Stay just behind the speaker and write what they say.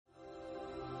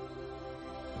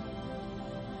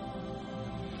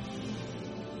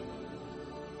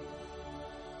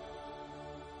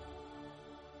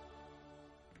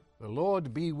The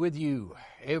Lord be with you,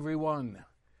 everyone.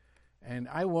 And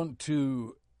I want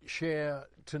to share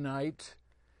tonight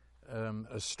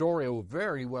a story, a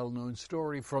very well-known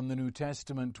story from the New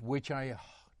Testament, which I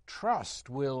trust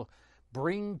will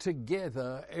bring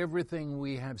together everything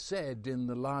we have said in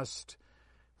the last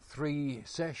 3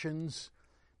 sessions.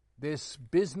 This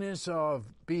business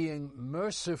of being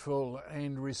merciful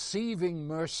and receiving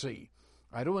mercy.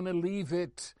 I don't want to leave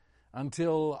it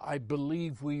until I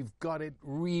believe we've got it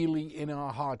really in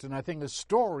our heart. And I think a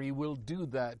story will do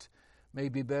that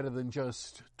maybe better than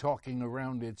just talking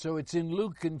around it. So it's in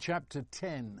Luke in chapter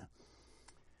 10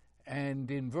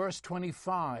 and in verse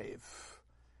 25.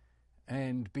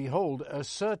 And behold, a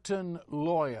certain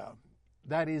lawyer,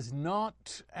 that is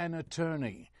not an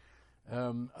attorney.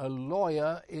 A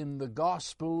lawyer in the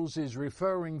Gospels is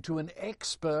referring to an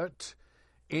expert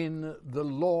in the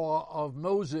law of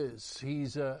Moses.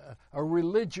 He's a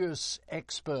religious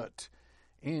expert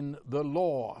in the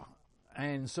law.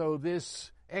 And so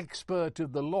this expert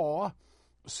of the law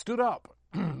stood up.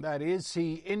 That is,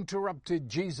 he interrupted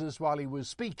Jesus while he was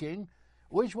speaking,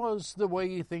 which was the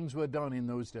way things were done in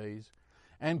those days,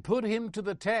 and put him to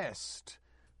the test.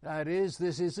 That is,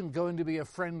 this isn't going to be a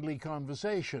friendly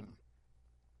conversation.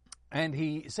 And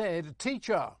he said,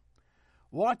 "Teacher,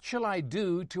 what shall I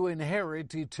do to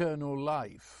inherit eternal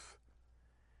life?"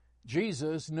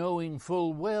 Jesus, knowing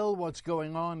full well what's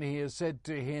going on here, said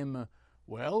to him,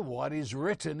 "Well, what is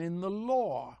written in the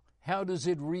law? How does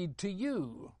it read to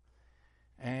you?"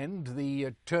 And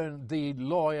the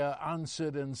lawyer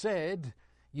answered and said,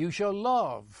 "You shall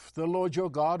love the Lord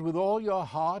your God with all your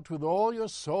heart, with all your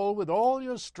soul, with all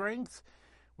your strength,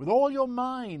 with all your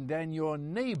mind, and your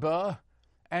neighbor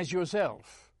as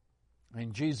yourself."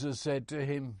 And Jesus said to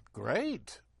him,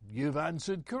 "Great, you've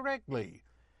answered correctly.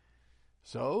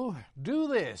 So do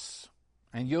this,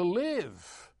 and you'll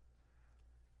live."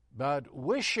 But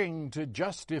wishing to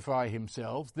justify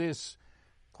himself, this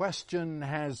question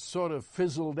has sort of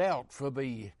fizzled out for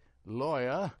the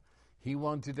lawyer. He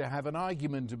wanted to have an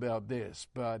argument about this,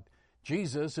 but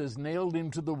Jesus has nailed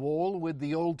him to the wall with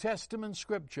the Old Testament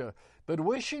scripture. But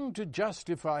wishing to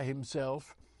justify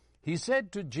himself, he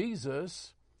said to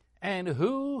Jesus, "And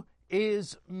who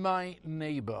is my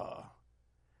neighbor?"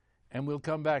 And we'll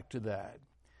come back to that.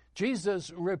 Jesus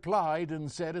replied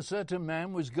and said, "A certain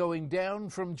man was going down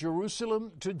from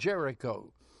Jerusalem to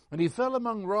Jericho, and he fell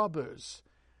among robbers.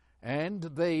 And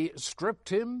they stripped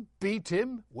him, beat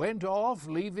him, went off,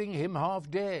 leaving him half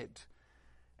dead.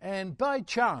 And by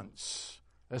chance,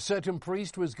 a certain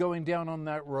priest was going down on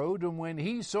that road, and when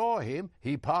he saw him,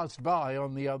 he passed by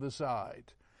on the other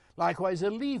side. Likewise, a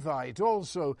Levite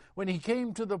also, when he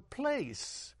came to the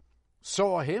place,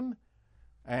 saw him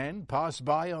and passed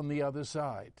by on the other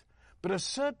side. But a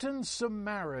certain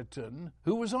Samaritan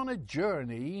who was on a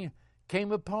journey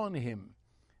came upon him.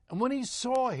 And when he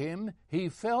saw him, he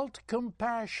felt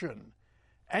compassion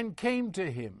and came to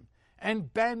him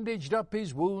and bandaged up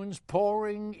his wounds,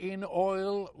 pouring in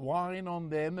wine on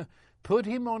them, put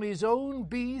him on his own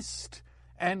beast,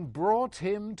 and brought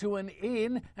him to an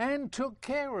inn and took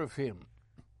care of him.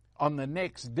 On the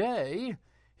next day,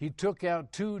 he took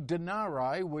out 2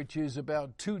 denarii, which is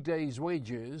about 2 days'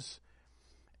 wages,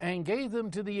 and gave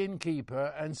them to the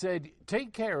innkeeper and said,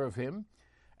 'Take care of him,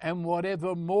 and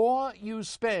whatever more you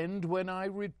spend when I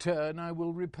return, I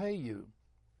will repay you.'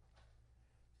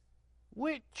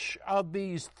 Which of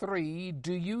these 3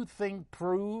 do you think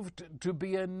proved to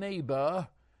be a neighbor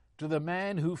to the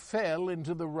man who fell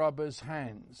into the robber's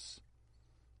hands?"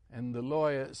 And the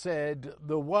lawyer said,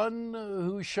 "The one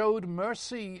who showed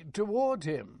mercy toward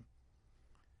him."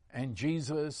 And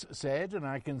Jesus said, and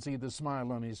I can see the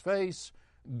smile on his face,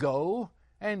 "Go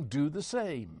and do the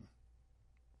same."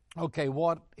 Okay,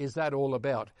 what is that all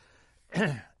about?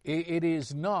 It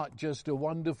is not just a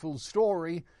wonderful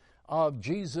story of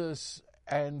Jesus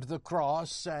and the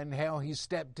cross and how he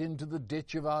stepped into the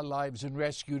ditch of our lives and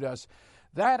rescued us.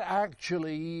 That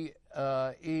actually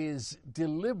is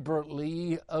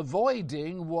deliberately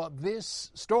avoiding what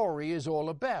this story is all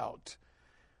about.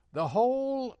 The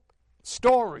whole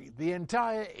story, the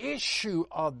entire issue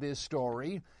of this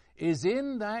story is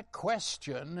in that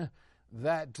question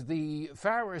that the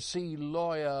Pharisee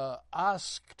lawyer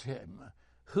asked him,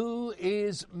 "Who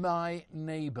is my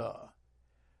neighbor?"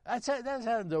 That's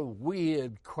a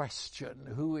weird question,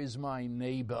 who is my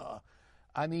neighbor?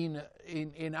 I mean,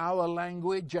 in our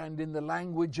language and in the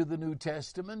language of the New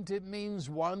Testament, it means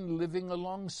one living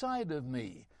alongside of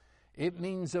me. It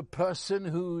means a person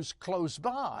who's close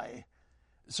by.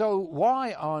 So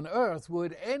why on earth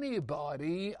would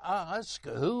anybody ask,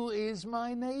 "Who is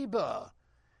my neighbor?"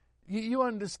 You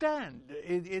understand,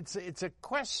 it's a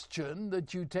question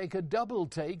that you take a double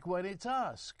take when it's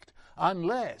asked,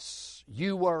 unless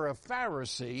you were a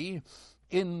Pharisee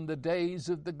in the days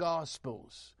of the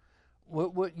Gospels.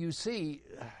 What you see,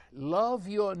 love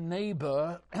your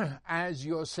neighbor as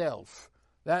yourself.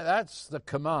 That's the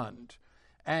command.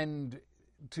 And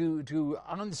to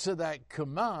answer that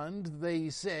command, they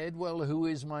said, well, who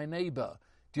is my neighbor?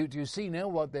 Do you see now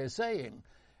what they're saying?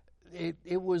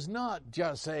 It was not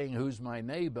just saying, who's my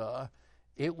neighbor?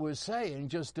 It was saying,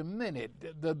 just a minute,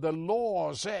 the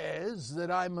law says that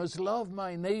I must love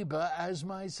my neighbor as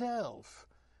myself.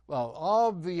 Well,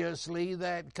 obviously,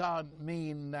 that can't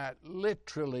mean that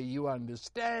literally, you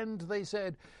understand, they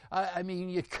said. I mean,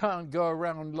 you can't go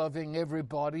around loving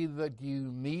everybody that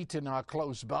you meet and are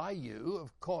close by you.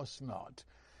 Of course not.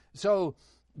 So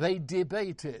they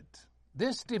debated.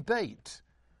 This debate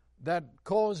that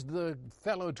caused the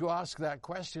fellow to ask that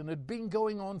question had been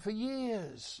going on for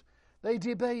years. They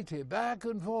debated back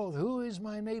and forth, who is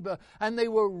my neighbor? And they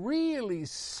were really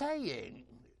saying,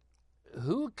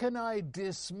 who can I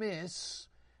dismiss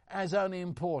as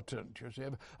unimportant? You see,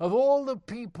 of all the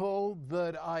people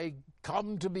that I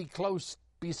come to be close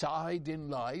beside in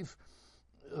life,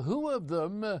 who of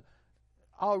them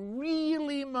are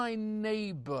really my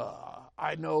neighbor?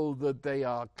 I know that they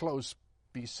are close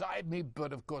beside me,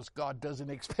 but of course God doesn't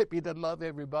expect me to love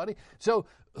everybody. So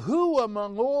who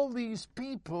among all these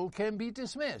people can be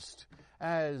dismissed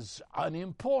as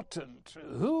unimportant?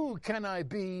 Who can I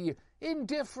be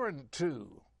indifferent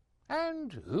to?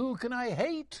 And who can I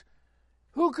hate?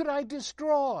 Who could I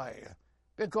destroy?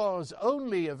 Because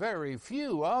only a very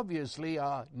few, obviously,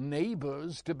 are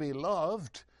neighbors to be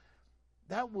loved.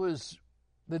 That was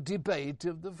the debate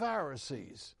of the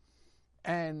Pharisees.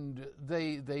 And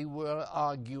they were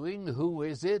arguing, who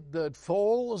is it that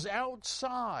falls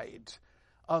outside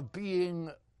of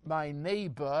being my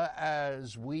neighbor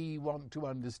as we want to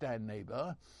understand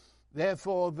neighbor?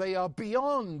 Therefore, they are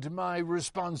beyond my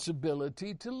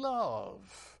responsibility to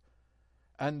love.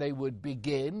 And they would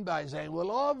begin by saying,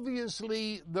 well,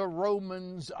 obviously the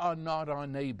Romans are not our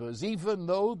neighbors, even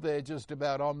though they're just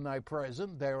about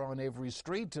omnipresent. They're on every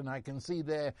street, and I can see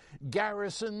their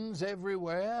garrisons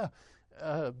everywhere.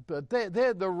 But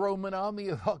they're the Roman army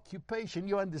of occupation.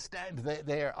 You understand that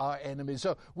they're our enemies.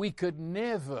 So we could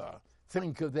never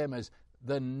think of them as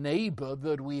the neighbor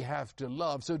that we have to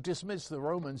love. So dismiss the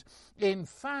Romans. In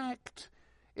fact,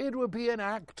 it would be an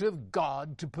act of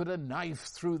God to put a knife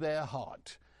through their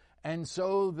heart. And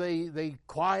so they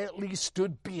quietly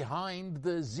stood behind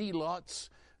the zealots,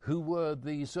 who were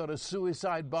the sort of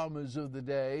suicide bombers of the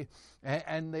day,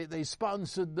 and they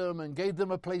sponsored them and gave them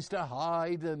a place to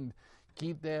hide and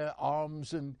keep their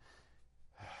arms, and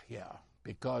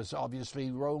because obviously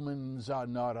Romans are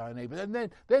not our neighbors. And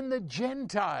then the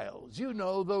Gentiles,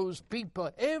 those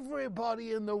people,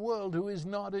 everybody in the world who is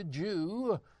not a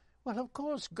Jew. Well, of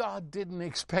course God didn't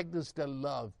expect us to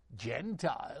love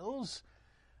Gentiles.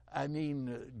 I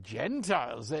mean,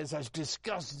 Gentiles, they're such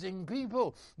disgusting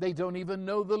people. They don't even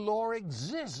know the law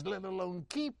exists, let alone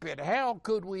keep it. How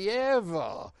could we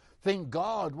ever think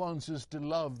God wants us to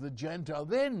love the Gentile?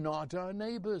 They're not our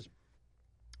neighbors.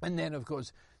 And then, of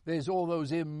course, there's all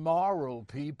those immoral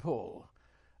people.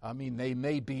 I mean, they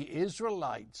may be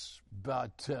Israelites,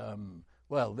 but,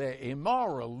 they're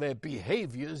immoral. Their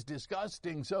behavior's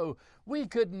disgusting. So we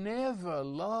could never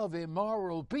love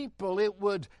immoral people. It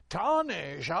would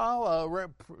tarnish our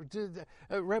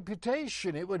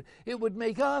reputation. It would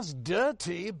make us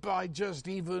dirty by just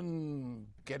even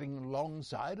getting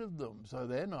alongside of them. So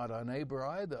they're not our neighbor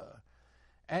either.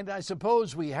 And I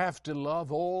suppose we have to love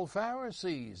all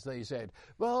Pharisees, they said.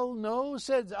 Well, no,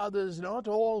 said others, not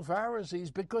all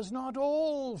Pharisees, because not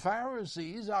all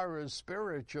Pharisees are as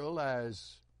spiritual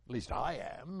as, at least I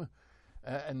am.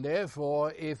 And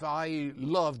therefore, if I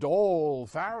loved all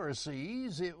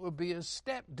Pharisees, it would be a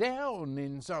step down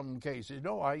in some cases.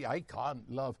 No, I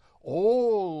can't love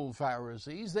all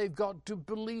Pharisees. They've got to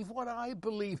believe what I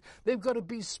believe. They've got to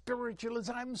be spiritual as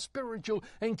I'm spiritual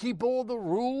and keep all the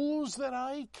rules that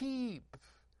I keep.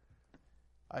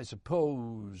 I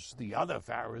suppose the other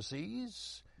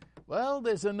Pharisees, well,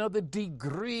 there's another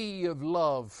degree of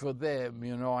love for them.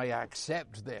 I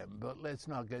accept them, but let's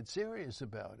not get serious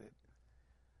about it.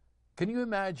 Can you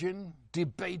imagine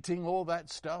debating all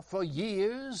that stuff for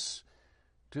years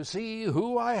to see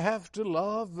who I have to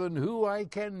love and who I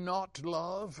cannot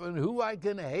love and who I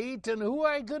can hate and who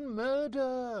I can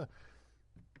murder?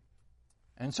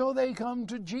 And so they come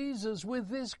to Jesus with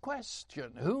this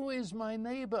question, who is my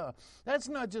neighbor? That's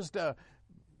not just a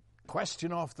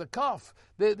question off the cuff.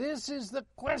 This is the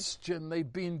question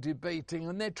they've been debating,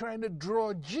 and they're trying to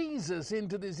draw Jesus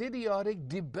into this idiotic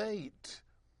debate.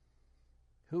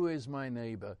 Who is my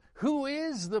neighbor? Who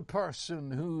is the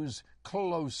person who's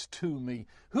close to me?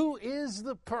 Who is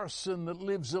the person that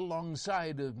lives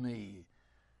alongside of me?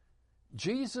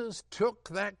 Jesus took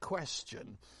that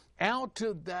question out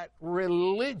of that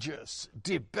religious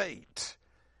debate.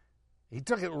 He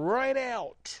took it right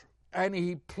out and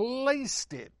he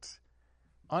placed it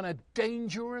on a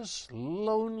dangerous,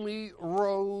 lonely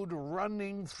road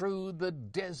running through the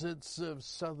deserts of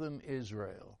southern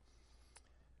Israel.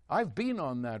 I've been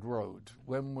on that road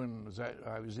when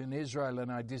I was in Israel,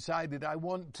 and I decided I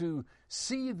want to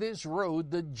see this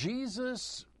road that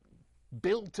Jesus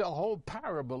built a whole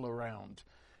parable around.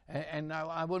 And now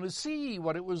I want to see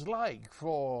what it was like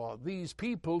for these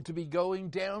people to be going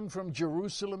down from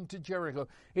Jerusalem to Jericho.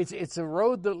 It's a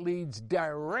road that leads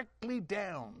directly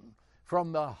down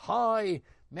from the high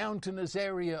mountainous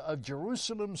area of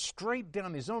Jerusalem straight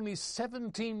down. It's only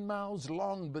 17 miles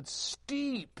long, but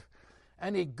steep.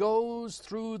 And it goes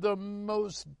through the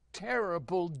most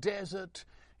terrible desert.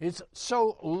 It's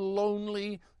so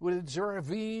lonely with its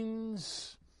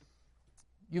ravines.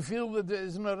 You feel that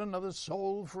there's not another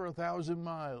soul for 1,000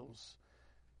 miles.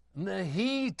 And the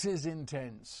heat is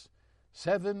intense.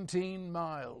 17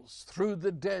 miles through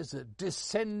the desert,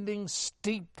 descending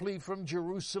steeply from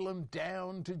Jerusalem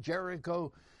down to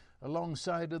Jericho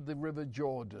alongside of the River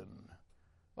Jordan.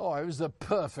 Oh, it was the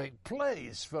perfect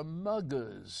place for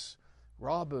muggers,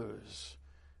 robbers,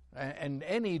 and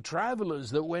any travelers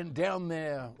that went down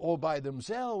there all by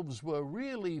themselves were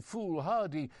really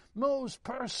foolhardy. Most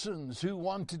persons who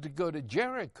wanted to go to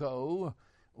Jericho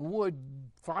would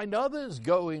find others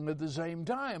going at the same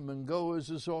time and go as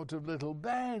a sort of little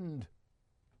band.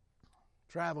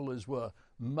 Travelers were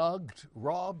mugged,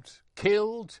 robbed,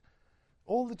 killed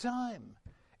all the time.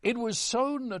 It was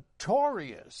so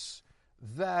notorious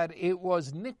that it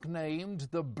was nicknamed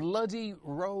the Bloody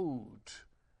Road.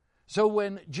 So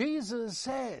when Jesus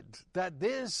said that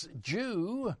this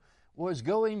Jew was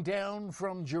going down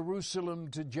from Jerusalem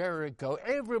to Jericho,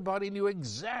 everybody knew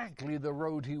exactly the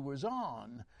road he was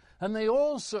on. And they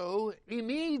also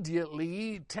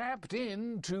immediately tapped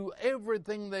into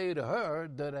everything they'd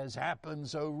heard that has happened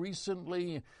so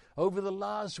recently over the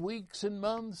last weeks and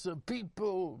months of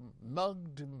people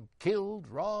mugged and killed,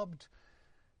 robbed.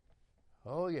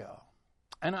 Oh, yeah.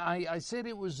 And I said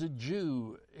it was a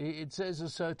Jew. It says a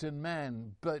certain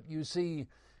man, but you see,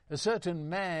 a certain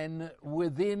man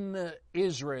within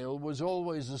Israel was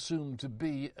always assumed to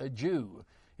be a Jew.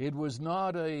 It was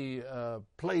not a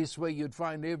place where you'd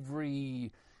find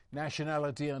every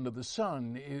nationality under the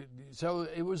sun. So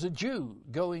it was a Jew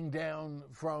going down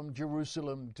from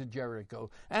Jerusalem to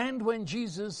Jericho. And when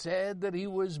Jesus said that he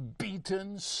was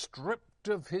beaten, stripped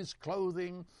of his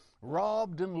clothing,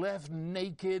 robbed and left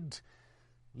naked,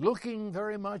 looking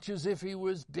very much as if he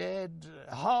was dead,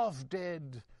 half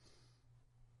dead,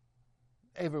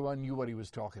 everyone knew what he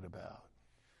was talking about.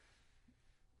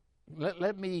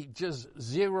 Let me just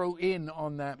zero in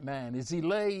on that man as he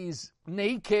lays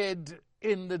naked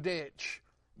in the ditch,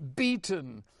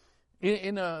 beaten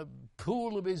in a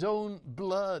pool of his own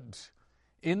blood,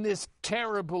 in this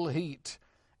terrible heat.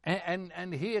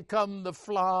 And here come the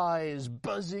flies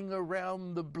buzzing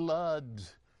around the blood.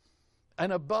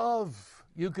 And above,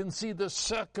 you can see the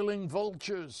circling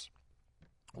vultures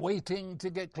waiting to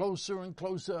get closer and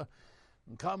closer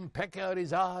and come peck out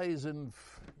his eyes. And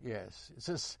yes,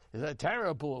 it's a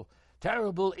terrible,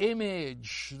 terrible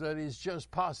image that is just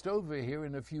passed over here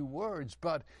in a few words.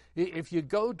 But if you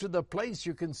go to the place,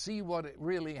 you can see what it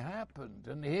really happened.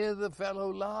 And here the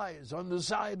fellow lies on the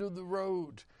side of the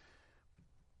road.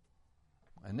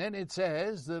 And then it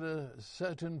says that a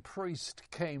certain priest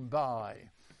came by.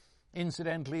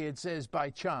 Incidentally, it says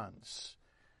by chance.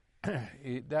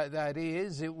 That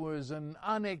is, it was an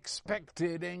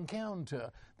unexpected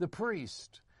encounter. The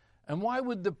priest. And why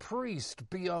would the priest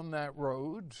be on that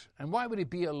road? And why would he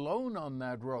be alone on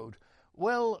that road?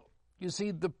 Well, you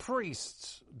see, the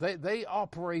priests, they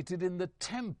operated in the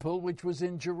temple which was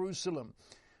in Jerusalem.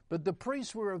 But the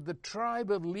priests were of the tribe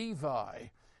of Levi.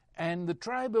 And the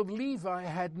tribe of Levi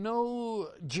had no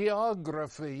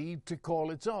geography to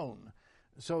call its own.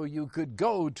 So you could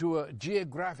go to a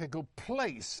geographical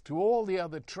place to all the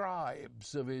other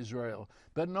tribes of Israel,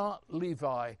 but not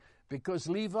Levi, because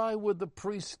Levi were the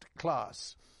priest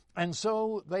class. And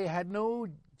so they had no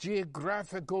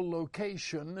geographical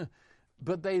location,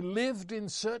 but they lived in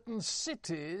certain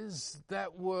cities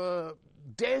that were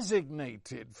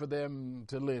designated for them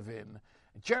to live in.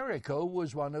 Jericho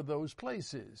was one of those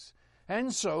places.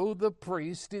 And so the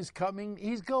priest he's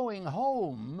going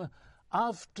home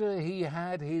after he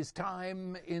had his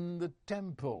time in the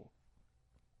temple.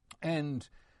 And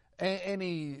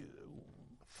any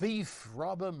thief,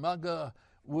 robber, mugger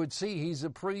would see he's a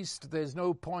priest, there's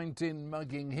no point in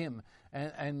mugging him.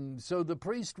 And so the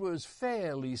priest was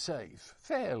fairly safe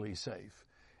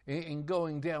in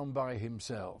going down by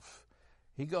himself.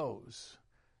 He goes.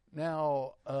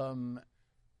 Now,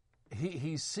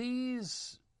 he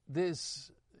sees this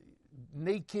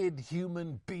naked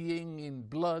human being in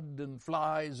blood and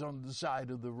flies on the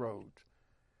side of the road.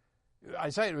 I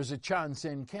say it was a chance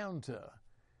encounter.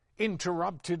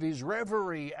 Interrupted his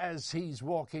reverie as he's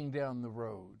walking down the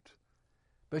road.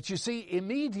 But you see,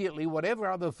 immediately, whatever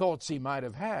other thoughts he might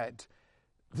have had,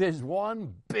 there's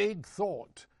one big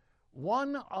thought.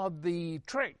 One of the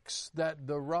tricks that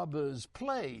the robbers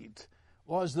played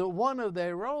was that one of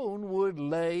their own would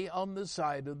lay on the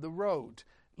side of the road,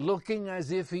 looking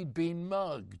as if he'd been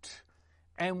mugged.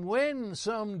 And when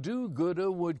some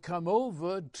do-gooder would come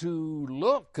over to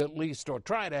look, at least, or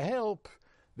try to help,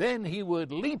 then he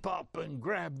would leap up and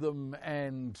grab them,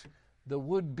 and the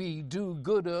would-be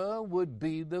do-gooder would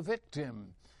be the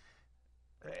victim.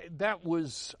 That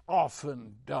was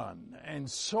often done. And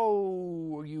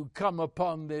so you come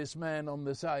upon this man on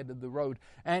the side of the road.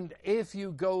 And if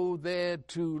you go there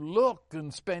to look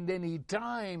and spend any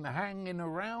time hanging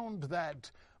around that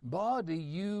body,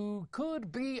 you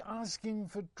could be asking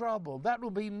for trouble. That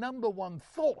would be number one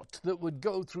thought that would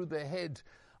go through the head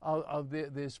of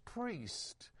this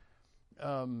priest.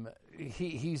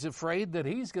 He's afraid that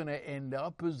he's going to end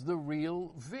up as the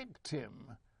real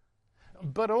victim.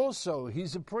 But also,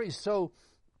 he's a priest, so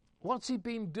what's he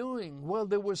been doing? Well,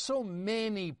 there were so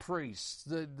many priests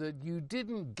that you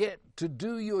didn't get to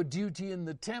do your duty in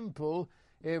the temple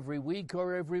every week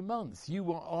or every month. You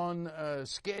were on a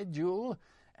schedule,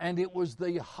 and it was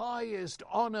the highest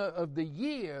honor of the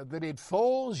year that it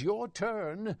falls your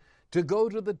turn to go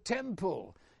to the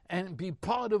temple and be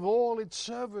part of all its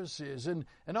services. And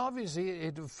obviously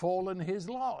it had fallen his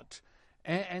lot.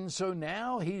 And so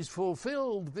now he's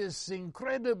fulfilled this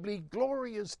incredibly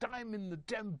glorious time in the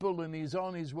temple, and he's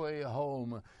on his way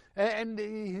home. And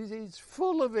he's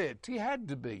full of it. He had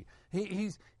to be.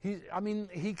 He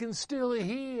can still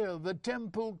hear the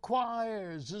temple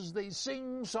choirs as they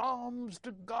sing psalms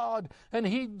to God, and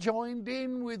he joined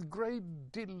in with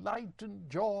great delight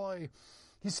and joy.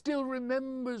 He still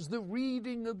remembers the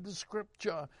reading of the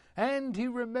scripture, and he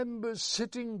remembers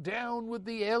sitting down with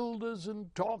the elders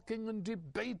and talking and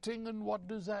debating, and what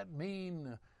does that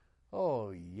mean? Oh,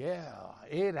 yeah,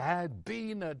 it had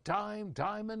been a time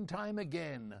and time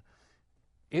again.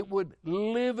 It would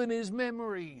live in his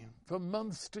memory for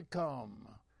months to come.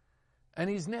 And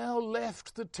he's now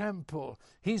left the temple.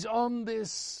 He's on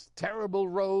this terrible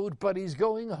road, but he's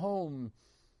going home.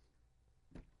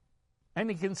 And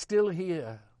he can still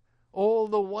hear all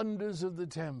the wonders of the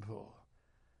temple.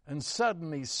 And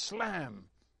suddenly, slam,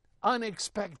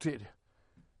 unexpected,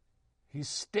 he's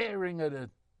staring at a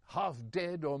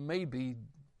half-dead, or maybe,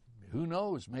 who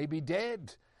knows, maybe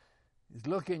dead. He's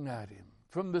looking at him.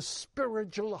 From the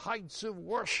spiritual heights of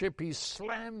worship, he's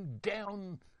slammed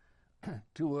down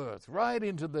to earth, right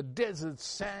into the desert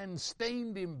sand,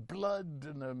 stained in blood,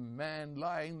 and a man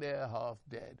lying there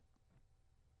half-dead.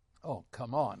 Oh,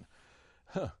 come on.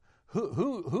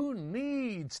 Who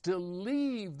needs to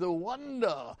leave the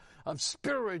wonder of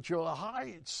spiritual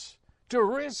heights to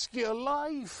risk your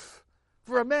life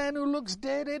for a man who looks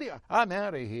dead anyway? I'm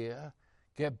out of here.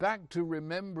 Get back to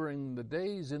remembering the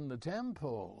days in the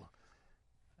temple.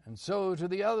 And so to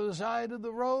the other side of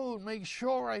the road, make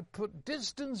sure I put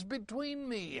distance between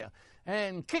me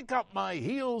and kick up my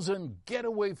heels and get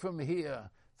away from here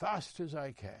fast as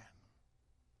I can.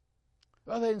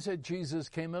 Well, then said Jesus,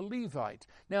 came a Levite.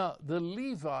 Now, the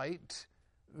Levite,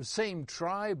 same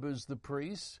tribe as the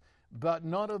priests, but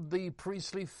not of the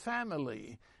priestly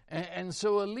family. And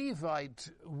so a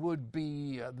Levite would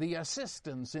be the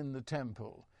assistants in the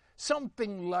temple.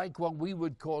 Something like what we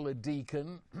would call a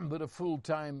deacon, but a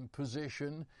full-time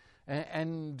position.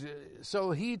 And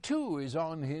so he too is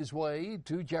on his way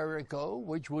to Jericho,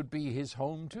 which would be his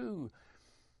home too.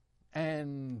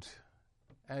 And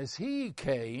as he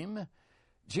came,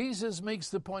 Jesus makes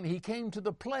the point, he came to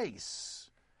the place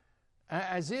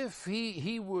as if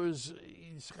he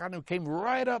kind of came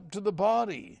right up to the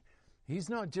body. He's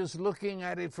not just looking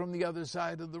at it from the other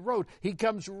side of the road. He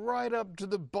comes right up to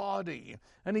the body,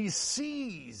 and he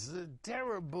sees the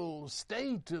terrible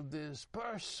state of this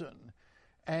person,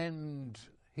 and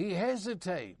he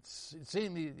hesitates. It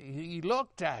seemed he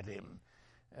looked at him,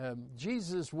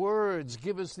 Jesus' words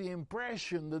give us the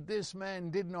impression that this man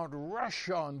did not rush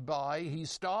on by. He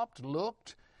stopped,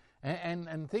 looked,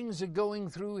 and things are going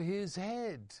through his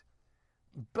head.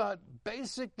 But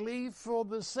basically for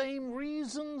the same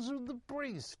reasons of the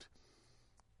priest.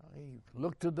 He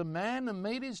looked at the man and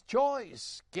made his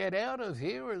choice. Get out of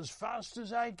here as fast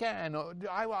as I can.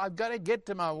 I've got to get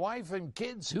to my wife and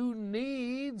kids. Who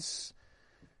needs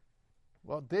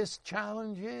what this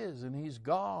challenge is? And he's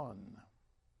gone.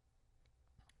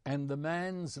 And the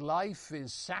man's life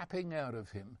is sapping out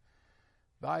of him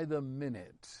by the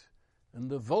minute. And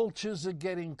the vultures are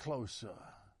getting closer.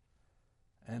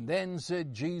 And then,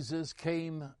 said Jesus,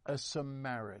 came a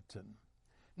Samaritan.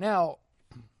 Now,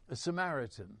 a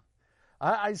Samaritan.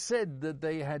 I said that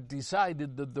they had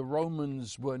decided that the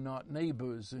Romans were not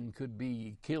neighbors and could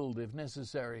be killed if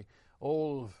necessary,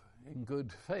 all in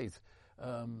good faith,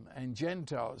 and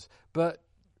Gentiles. But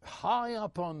high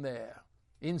up on there,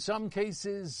 in some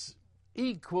cases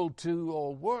equal to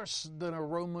or worse than a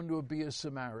Roman would be a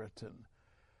Samaritan.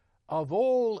 Of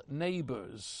all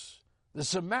neighbors, the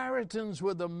Samaritans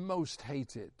were the most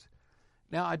hated.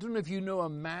 Now, I don't know if you know a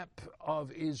map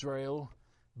of Israel,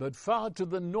 but far to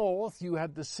the north you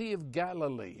had the Sea of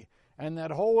Galilee, and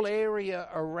that whole area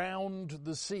around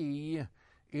the sea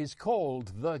is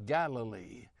called the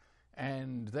Galilee.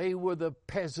 And they were the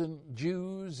peasant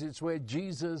Jews. It's where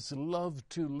Jesus loved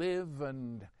to live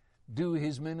and do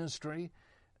his ministry.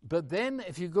 But then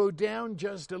if you go down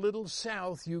just a little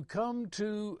south, you come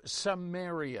to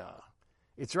Samaria.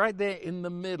 It's right there in the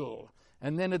middle.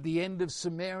 And then at the end of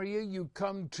Samaria, you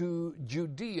come to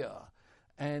Judea.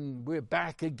 And we're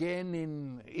back again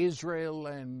in Israel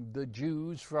and the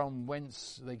Jews, from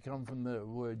whence they come from the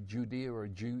word Judea or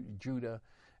Judah.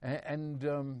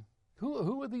 And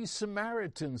who are these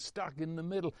Samaritans stuck in the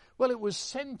middle? Well, it was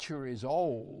centuries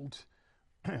old,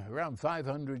 around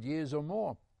 500 years or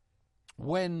more,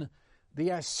 when the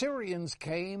Assyrians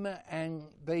came and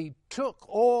they took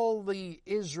all the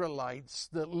Israelites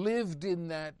that lived in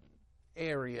that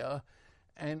area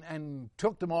and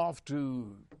took them off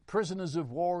to prisoners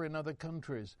of war in other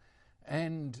countries.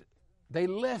 And they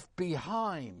left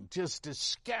behind just a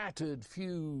scattered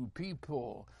few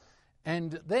people.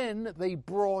 And then they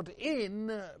brought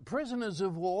in prisoners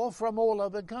of war from all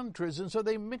other countries. And so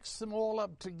they mixed them all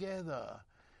up together.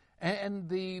 And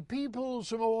the peoples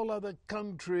from all other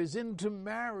countries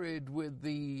intermarried with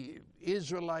the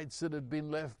Israelites that had been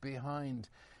left behind.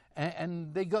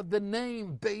 And they got the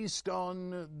name based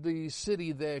on the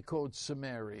city there called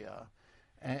Samaria.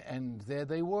 And there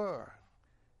they were.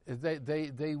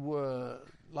 They were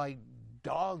like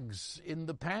dogs in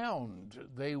the pound.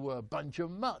 They were a bunch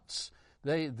of mutts.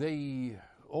 They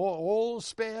all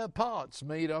spare parts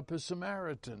made up a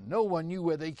Samaritan. No one knew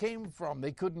where they came from.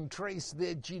 They couldn't trace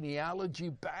their genealogy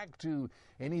back to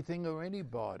anything or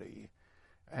anybody.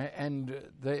 And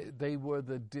they were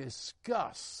the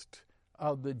disgust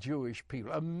of the Jewish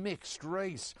people, a mixed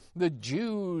race. The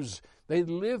Jews, they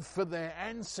lived for their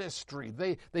ancestry.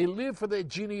 They lived for their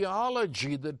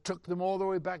genealogy that took them all the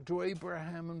way back to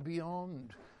Abraham and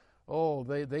beyond. Oh,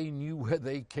 they knew where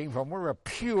they came from. We're a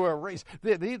pure race.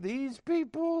 These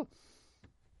people,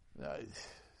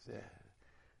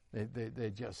 they're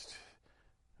just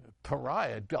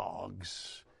pariah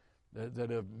dogs that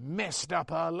have messed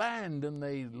up our land, and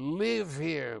they live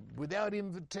here without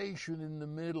invitation in the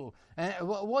middle. And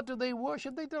what do they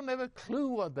worship? They don't have a clue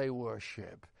what they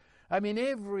worship. I mean,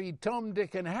 every Tom,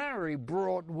 Dick, and Harry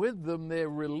brought with them their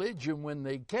religion when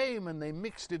they came, and they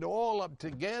mixed it all up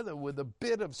together with a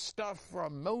bit of stuff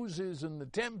from Moses and the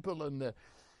temple, and it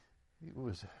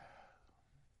was...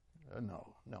 No.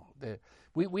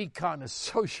 We can't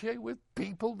associate with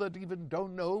people that even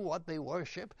don't know what they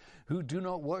worship, who do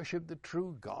not worship the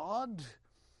true God.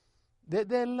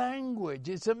 Their language,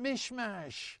 it's a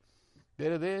mishmash.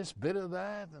 Bit of this, bit of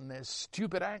that, and their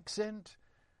stupid accent.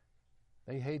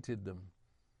 They hated them.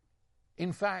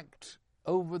 In fact,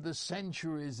 over the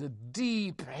centuries, a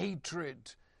deep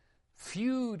hatred,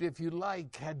 feud, if you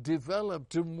like, had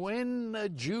developed. And when a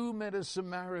Jew met a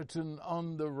Samaritan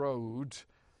on the road,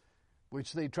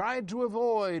 which they tried to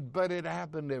avoid, but it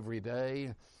happened every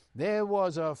day, there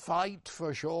was a fight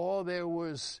for sure. There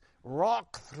was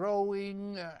rock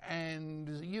throwing,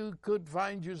 and you could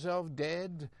find yourself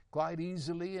dead quite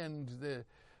easily, and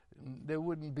there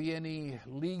wouldn't be any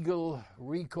legal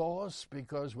recourse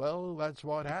because, well, that's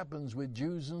what happens with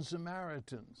Jews and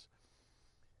Samaritans.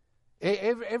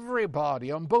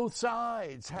 Everybody on both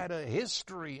sides had a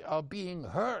history of being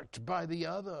hurt by the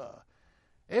other.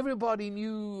 Everybody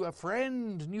knew a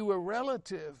friend, knew a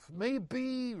relative,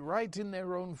 maybe right in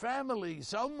their own family,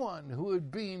 someone who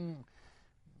had been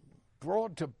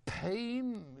brought to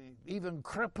pain, even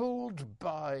crippled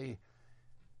by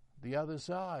the other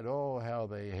side. Oh, how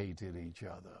they hated each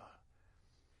other.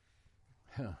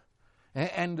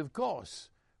 And of course,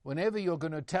 whenever you're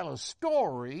going to tell a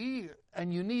story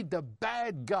and you need the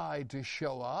bad guy to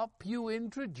show up, you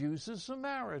introduce a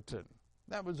Samaritan.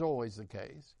 That was always the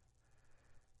case.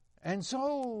 And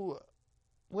so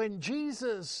when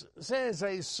Jesus says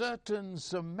a certain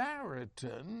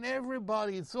Samaritan,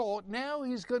 everybody thought now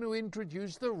he's going to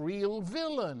introduce the real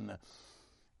villain.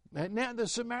 And now the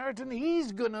Samaritan,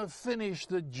 he's going to finish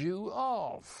the Jew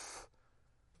off.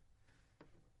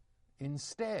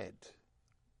 Instead,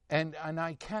 and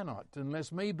I cannot,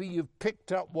 unless maybe you've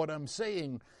picked up what I'm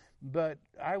saying, but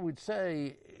I would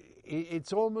say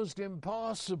it's almost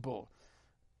impossible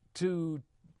to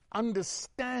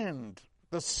understand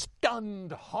the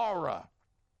stunned horror,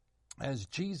 as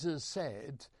Jesus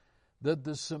said, that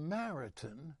the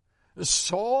Samaritan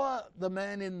saw the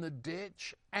man in the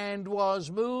ditch and was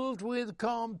moved with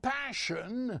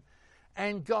compassion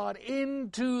and got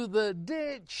into the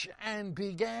ditch and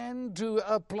began to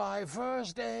apply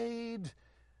first aid.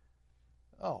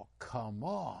 Oh, come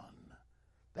on.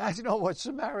 That's not what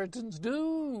Samaritans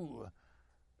do.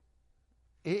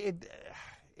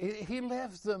 He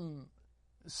left them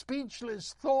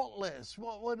speechless, thoughtless.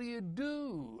 What do you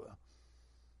do?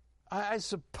 I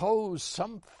suppose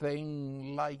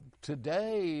something like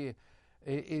today,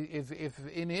 if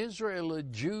in Israel a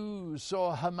Jew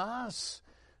saw Hamas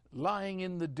lying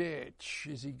in the ditch,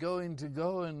 is he going to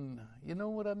go and, you know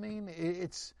what I mean?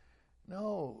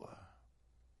 No.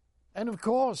 And of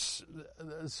course,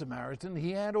 the Samaritan,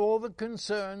 he had all the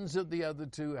concerns that the other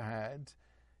two had.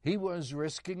 He was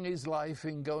risking his life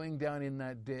in going down in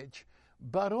that ditch.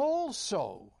 But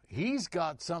also, he's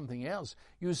got something else.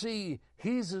 You see,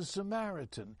 he's a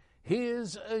Samaritan.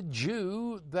 Here's a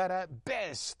Jew that at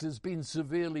best has been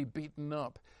severely beaten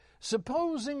up.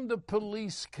 Supposing the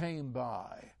police came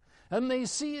by and they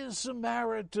see a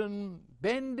Samaritan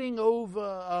bending over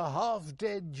a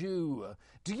half-dead Jew,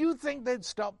 do you think they'd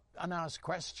stop and ask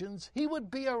questions? He would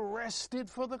be arrested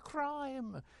for the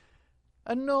crime,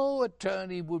 and no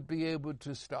attorney would be able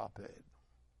to stop it.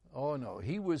 Oh no,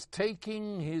 he was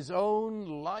taking his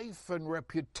own life and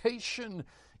reputation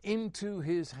into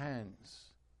his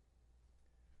hands.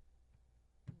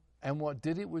 And what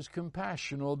did it was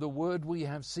compassion, or the word we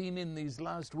have seen in these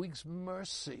last weeks,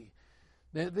 mercy.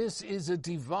 This is a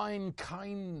divine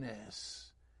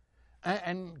kindness.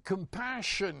 And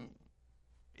compassion,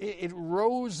 it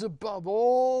rose above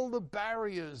all the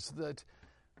barriers that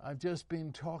I've just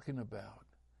been talking about.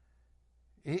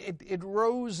 It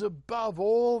rose above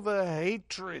all the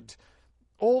hatred,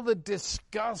 all the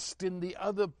disgust in the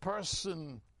other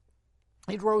person.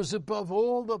 It rose above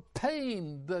all the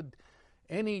pain that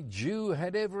any Jew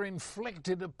had ever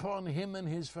inflicted upon him and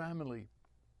his family.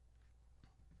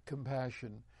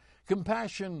 Compassion.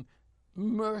 Compassion,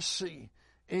 mercy,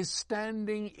 is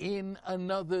standing in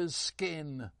another's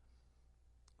skin,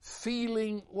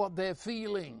 feeling what they're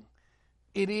feeling.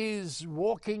 It is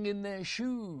walking in their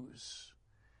shoes.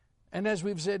 And as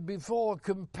we've said before,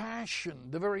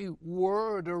 compassion, the very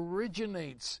word,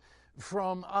 originates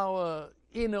from our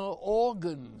inner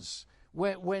organs,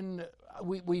 when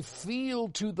we feel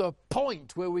to the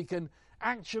point where we can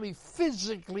actually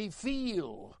physically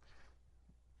feel.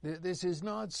 This is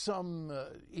not some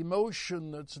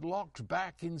emotion that's locked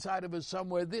back inside of us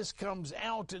somewhere. This comes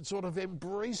out, it sort of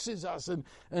embraces us,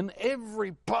 and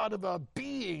every part of our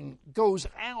being goes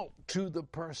out to the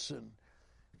person.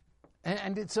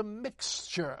 And it's a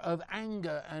mixture of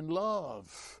anger and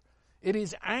love. It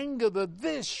is anger that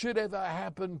this should ever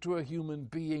happen to a human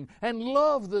being, and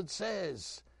love that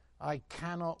says, I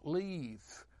cannot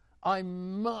leave. I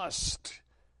must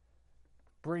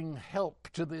bring help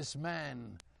to this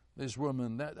man, this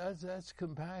woman. That's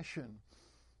compassion.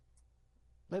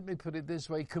 Let me put it this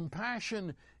way.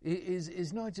 Compassion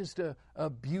is not just a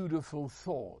beautiful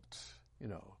thought,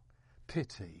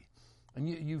 pity. And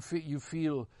you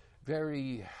feel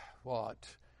very,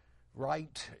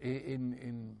 right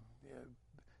in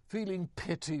feeling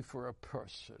pity for a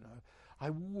person.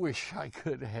 I wish I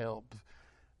could help.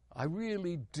 I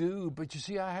really do. But you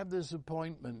see, I have this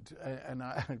appointment and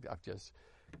I've just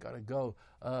got to go.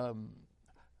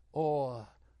 Or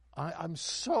I'm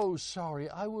so sorry,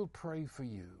 I will pray for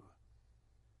you.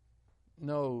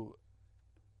 No,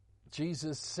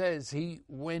 Jesus says he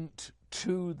went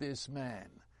to this man.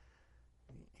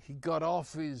 He got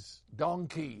off his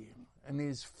donkey and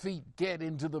his feet get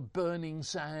into the burning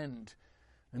sand.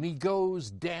 And he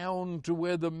goes down to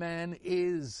where the man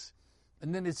is.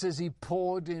 And then it says he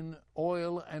poured in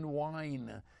oil and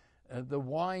wine. The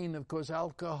wine, of course,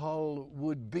 alcohol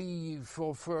would be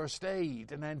for first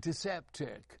aid, an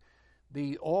antiseptic.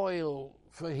 The oil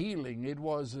for healing, it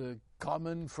was a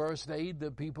common first aid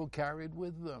that people carried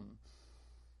with them.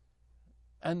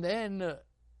 And then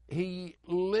he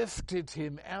lifted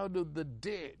him out of the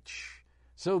ditch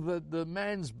so that the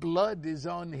man's blood is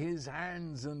on his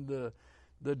hands and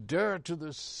the dirt or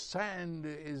the sand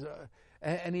is...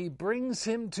 and he brings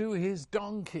him to his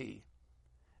donkey.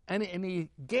 And he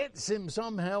gets him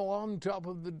somehow on top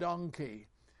of the donkey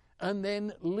and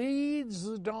then leads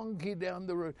the donkey down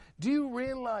the road. Do you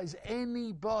realize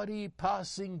anybody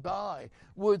passing by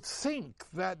would think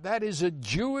that that is a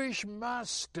Jewish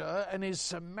master and his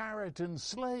Samaritan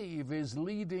slave is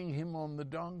leading him on the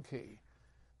donkey?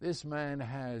 This man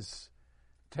has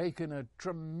taken a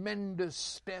tremendous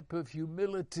step of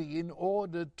humility in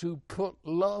order to put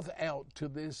love out to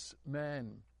this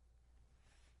man.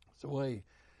 That's the way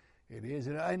it is.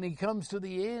 And he comes to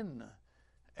the inn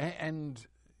and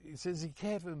he says he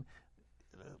gave him,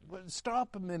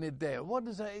 stop a minute there. What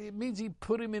does that? It means he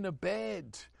put him in a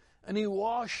bed and he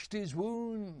washed his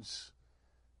wounds,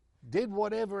 did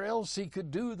whatever else he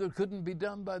could do that couldn't be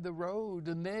done by the road.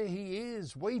 And there he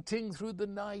is, waiting through the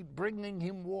night, bringing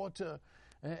him water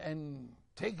and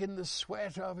taking the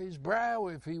sweat off his brow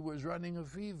if he was running a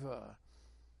fever.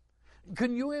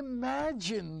 Can you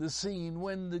imagine the scene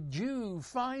when the Jew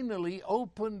finally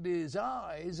opened his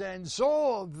eyes and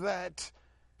saw that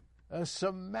a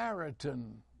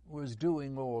Samaritan was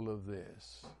doing all of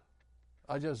this?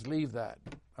 I just leave that.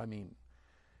 I mean,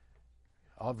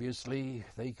 obviously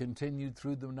they continued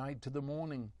through the night to the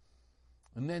morning.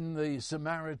 And then the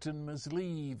Samaritan must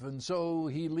leave, and so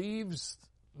he leaves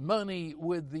money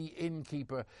with the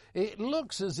innkeeper. It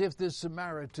looks as if the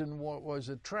Samaritan was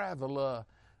a traveler,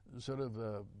 sort of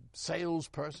a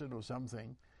salesperson or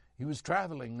something. He was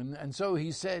traveling, and so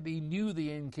he said he knew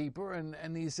the innkeeper,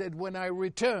 and he said, when I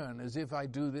return, as if I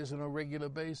do this on a regular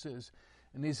basis,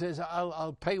 and he says,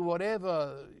 I'll pay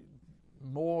whatever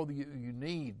more you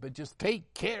need, but just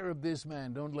take care of this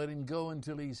man. Don't let him go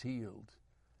until he's healed.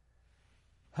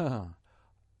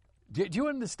 Do you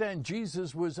understand?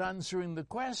 Jesus was answering the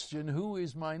question, who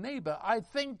is my neighbor? I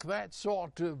think that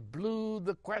sort of blew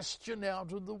the question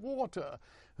out of the water.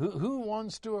 Who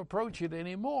wants to approach it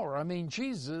anymore? I mean,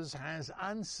 Jesus has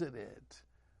answered it.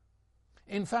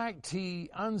 In fact, he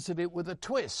answered it with a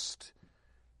twist,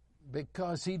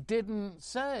 because he didn't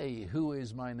say, who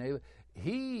is my neighbor?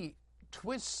 He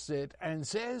twists it and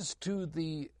says to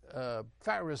the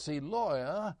Pharisee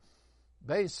lawyer,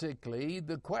 basically,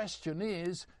 the question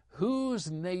is, whose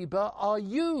neighbor are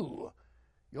you?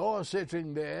 You're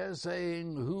sitting there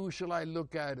saying, who shall I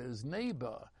look at as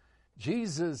neighbor?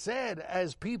 Jesus said,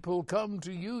 as people come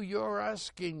to you, you're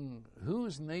asking,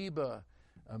 whose neighbor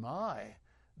am I?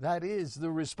 That is the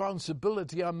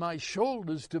responsibility on my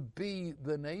shoulders to be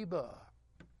the neighbor.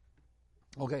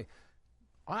 Okay,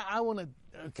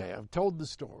 I've told the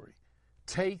story.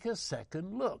 Take a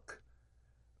second look,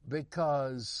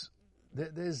 because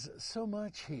there's so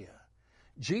much here.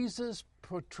 Jesus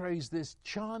portrays this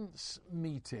chance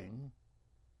meeting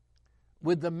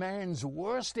with the man's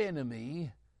worst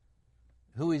enemy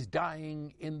who is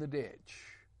dying in the ditch.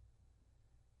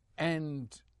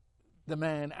 And the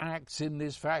man acts in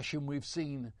this fashion we've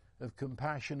seen of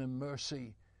compassion and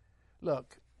mercy.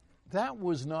 Look, that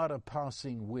was not a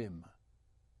passing whim.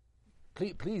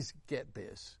 Please get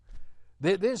this.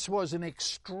 This was an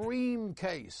extreme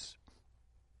case.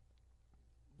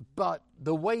 But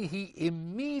the way he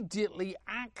immediately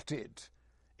acted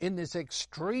in this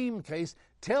extreme case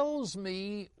tells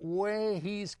me where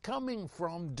he's coming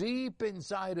from deep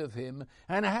inside of him,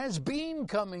 and has been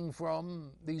coming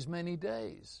from these many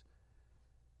days.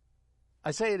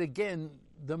 I say it again,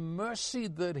 the mercy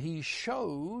that he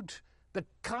showed, the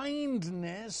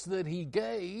kindness that he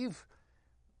gave,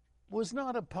 was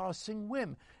not a passing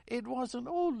whim. It wasn't,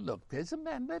 oh, look, there's a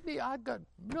man,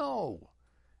 no.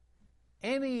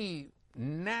 Any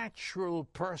natural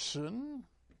person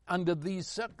under these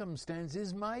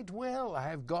circumstances might well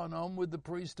have gone on with the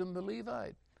priest and the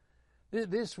Levite.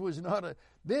 This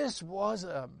was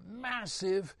a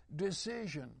massive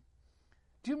decision.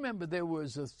 Do you remember there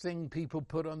was a thing people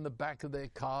put on the back of their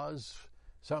cars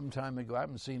some time ago? I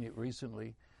haven't seen it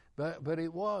recently. But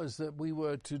it was that we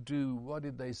were to do, what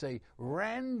did they say?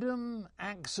 Random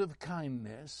acts of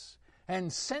kindness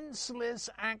and senseless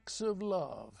acts of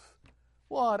love.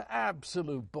 What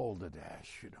absolute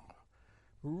balderdash, you know.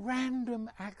 Random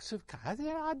acts of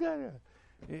kindness.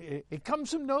 It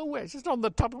comes from nowhere. It's just on the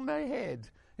top of my head.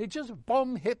 It just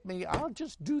hit me. I'll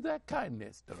just do that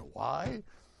kindness. Don't know why.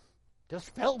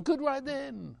 Just felt good right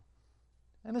then.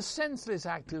 And a senseless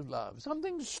act of love.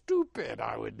 Something stupid.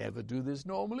 I would never do this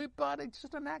normally, but it's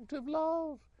just an act of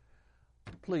love.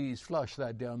 Please flush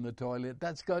that down the toilet.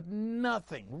 That's got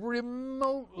nothing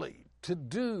remotely to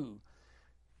do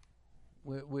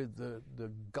with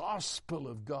the gospel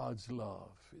of God's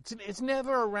love. It's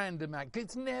never a random act.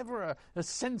 It's never a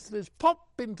senseless pop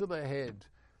into the head.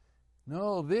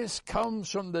 No, this comes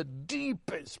from the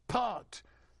deepest part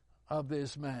of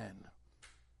this man.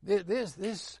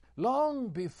 This long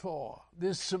before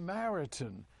this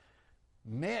Samaritan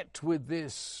met with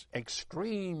this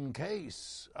extreme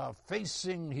case of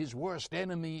facing his worst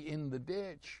enemy in the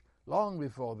ditch, long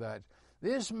before that,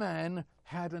 this man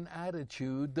had an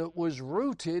attitude that was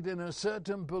rooted in a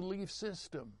certain belief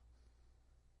system.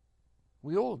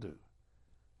 We all do.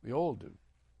 We all do.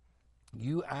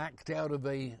 You act out of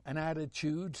an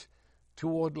attitude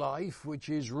toward life which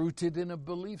is rooted in a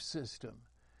belief system.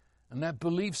 And that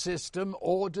belief system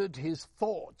ordered his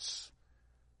thoughts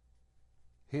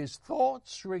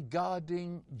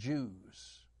regarding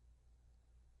Jews.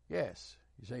 Yes,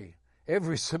 you see,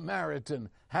 every Samaritan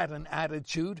had an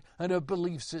attitude and a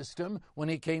belief system when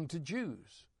it came to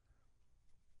Jews.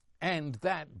 And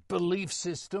that belief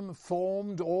system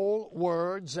formed all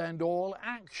words and all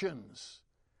actions.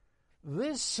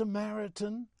 This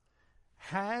Samaritan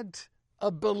had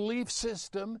a belief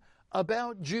system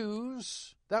about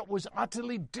Jews that was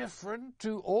utterly different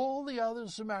to all the other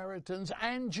Samaritans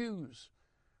and Jews.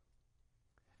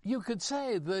 You could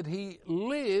say that he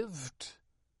lived,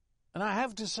 and I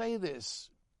have to say this,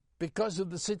 because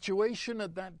of the situation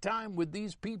at that time with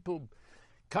these people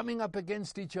coming up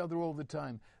against each other all the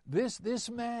time. This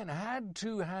man had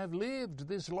to have lived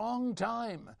this long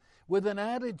time with an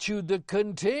attitude that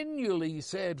continually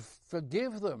said,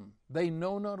 forgive them, they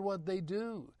know not what they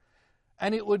do.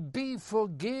 And it would be,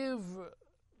 forgive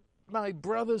my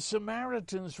brother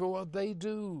Samaritans for what they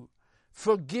do.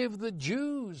 Forgive the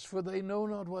Jews, for they know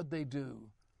not what they do.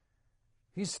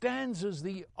 He stands as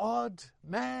the odd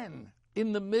man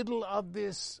in the middle of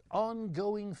this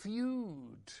ongoing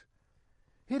feud.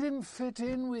 He didn't fit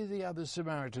in with the other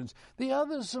Samaritans. The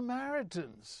other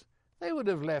Samaritans, they would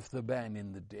have left the man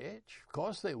in the ditch. Of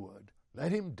course they would.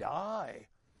 Let him die.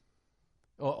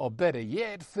 Or better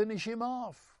yet, finish him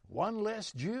off. One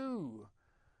less Jew.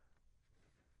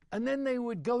 And then they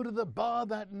would go to the bar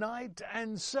that night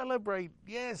and celebrate.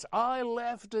 Yes, I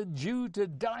left a Jew to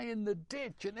die in the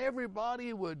ditch, and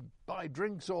everybody would buy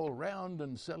drinks all round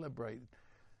and celebrate.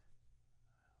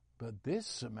 But this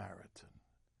Samaritan,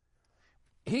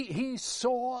 he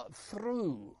saw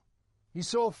through. He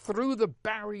saw through the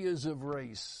barriers of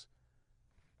race.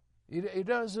 He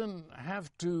doesn't have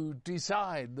to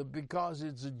decide that because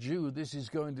it's a Jew, this is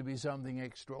going to be something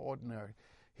extraordinary.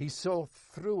 He saw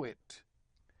through it.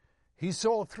 He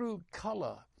saw through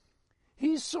color.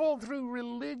 He saw through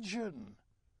religion.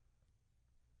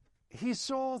 He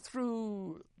saw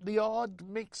through the odd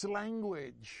mixed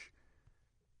language.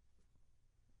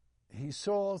 He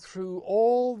saw through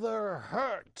all the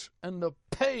hurt and the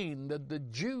pain that the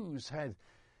Jews had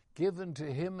given to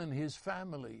him and his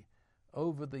family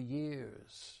over the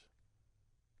years.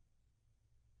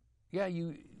 Yeah,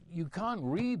 you can't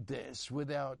read this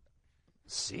without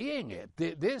seeing it.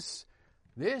 This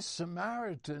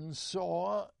Samaritan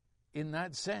saw, in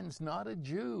that sense, not a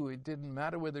Jew. It didn't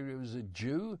matter whether he was a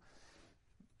Jew,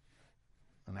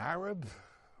 an Arab,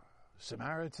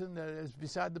 Samaritan, that is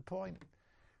beside the point.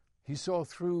 He saw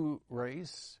through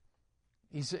race.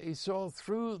 He saw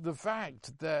through the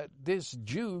fact that this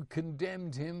Jew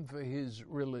condemned him for his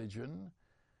religion.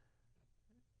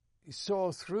 He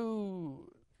saw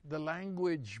through the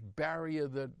language barrier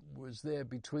that was there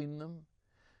between them.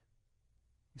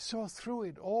 He saw through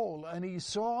it all, and he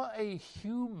saw a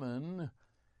human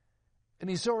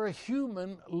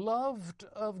loved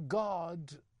of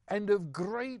God and of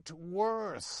great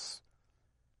worth,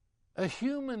 a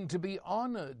human to be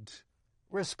honored,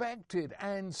 respected,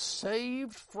 and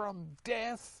saved from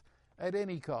death at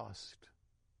any cost.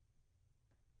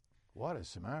 What a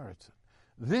Samaritan.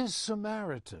 This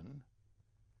Samaritan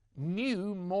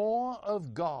knew more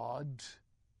of God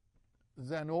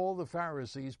than all the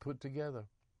Pharisees put together.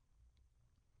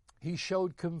 He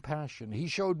showed compassion. He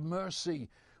showed mercy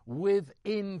with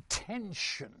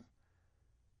intention.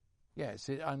 Yes,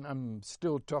 I'm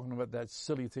still talking about that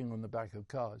silly thing on the back of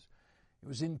cars. It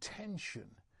was intention.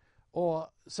 Or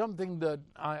something that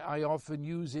I often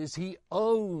use is he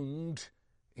owned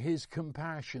his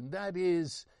compassion. That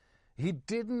is, he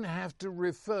didn't have to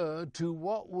refer to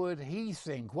what would he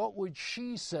think, what would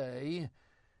she say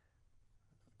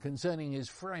concerning his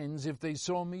friends if they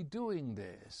saw me doing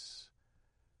this.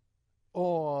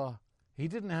 Or He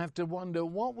didn't have to wonder,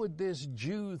 what would this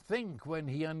Jew think when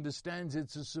he understands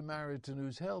it's a Samaritan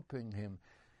who's helping him?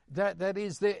 That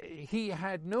is, he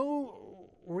had no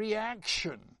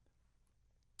reaction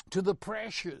to the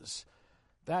pressures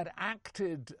that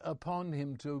acted upon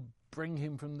him to bring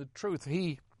him from the truth.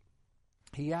 He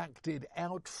acted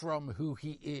out from who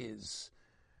he is.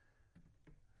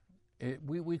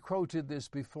 We quoted this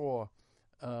before,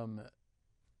 and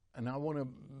I want to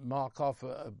mark off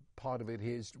a part of it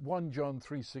here. It's 1 John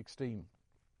 3:16.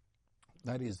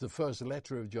 That is the first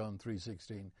letter of John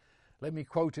 3:16. Let me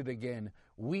quote it again.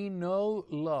 We know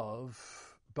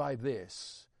love by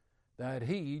this, that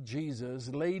he, Jesus,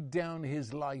 laid down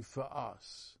his life for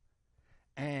us.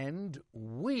 And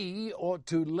we ought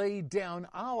to lay down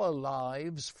our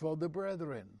lives for the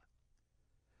brethren.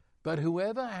 But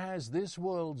whoever has this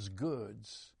world's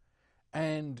goods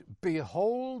and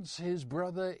beholds his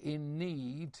brother in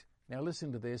need, now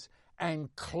listen to this,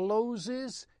 and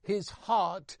closes his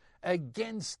heart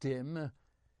against him,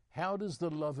 how does the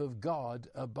love of God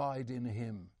abide in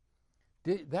him?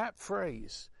 That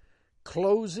phrase,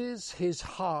 closes his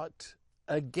heart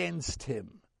against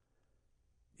him.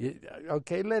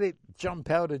 Okay, let it jump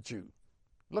out at you.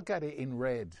 Look at it in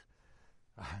red.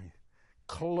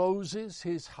 Closes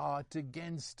his heart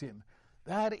against him.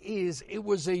 That is, it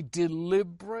was a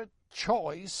deliberate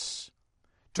choice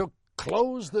to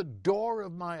close the door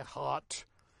of my heart,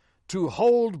 to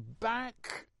hold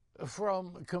back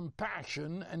from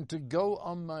compassion and to go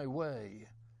on my way.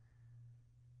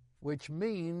 Which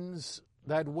means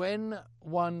that when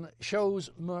one shows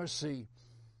mercy,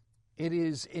 it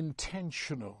is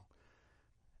intentional.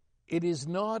 It is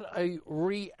not a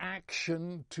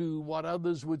reaction to what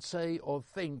others would say or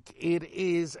think. It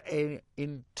is an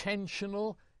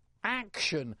intentional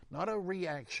action, not a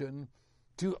reaction,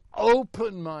 to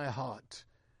open my heart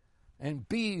and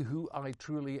be who I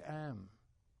truly am.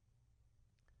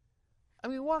 I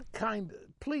mean,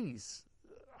 please,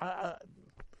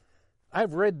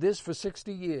 I've read this for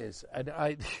 60 years, and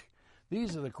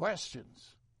these are the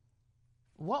questions.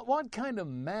 What kind of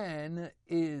man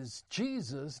is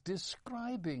Jesus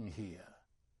describing here?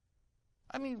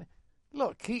 I mean,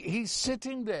 look, he's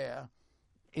sitting there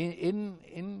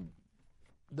in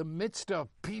the midst of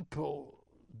people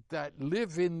that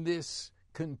live in this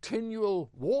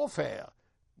continual warfare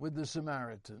with the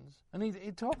Samaritans, and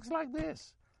he talks like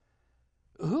this.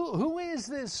 Who is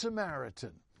this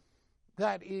Samaritan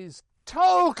that is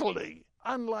totally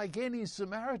unlike any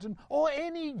Samaritan or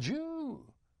any Jew?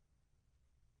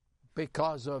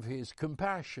 Because of his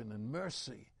compassion and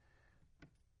mercy.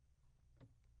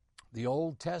 The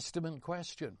Old Testament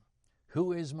question,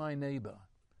 who is my neighbor?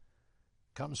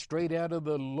 Comes straight out of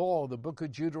the law, the book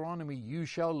of Deuteronomy. You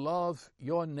shall love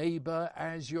your neighbor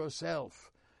as yourself.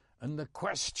 And the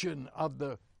question of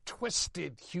the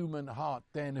twisted human heart,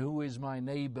 then, who is my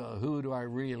neighbor? Who do I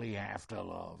really have to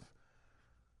love?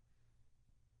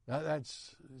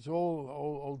 It's all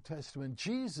Old Testament.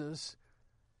 Jesus,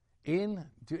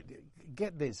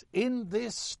 get this, in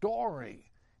this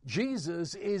story,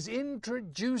 Jesus is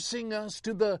introducing us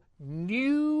to the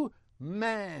new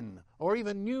man, or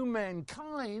even new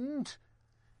mankind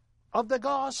of the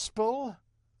gospel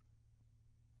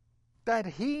that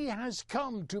he has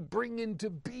come to bring into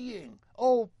being.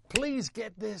 Oh, please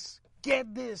get this.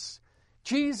 Get this.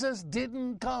 Jesus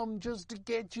didn't come just to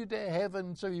get you to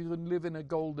heaven so you can live in a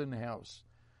golden house.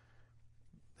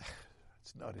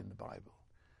 It's not in the Bible.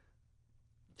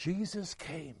 Jesus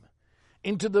came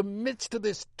into the midst of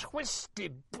this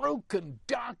twisted, broken,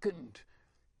 darkened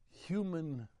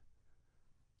human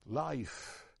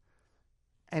life,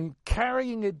 and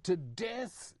carrying it to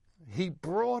death, he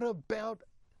brought about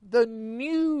the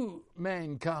new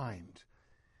mankind.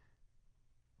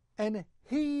 And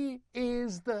he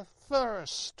is the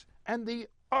thirst and the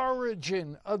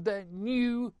origin of that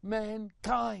new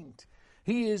mankind.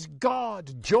 He is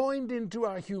God joined into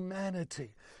our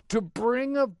humanity to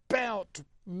bring about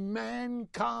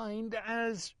mankind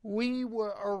as we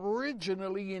were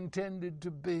originally intended to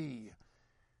be.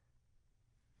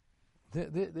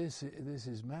 This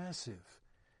is massive.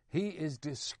 He is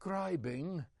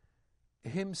describing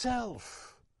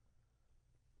himself,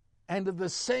 and at the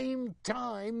same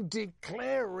time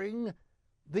declaring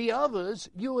the others,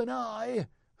 you and I,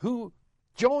 who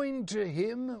joined to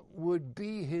him would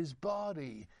be his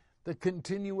body, the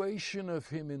continuation of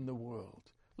him in the world.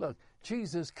 Look,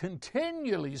 Jesus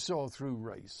continually saw through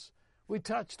race. We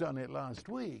touched on it last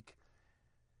week.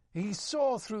 He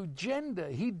saw through gender.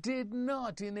 He did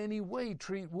not in any way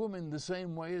treat women the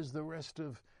same way as the rest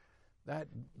of that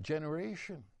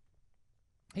generation.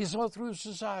 He saw through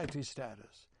society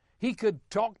status. He could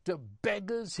talk to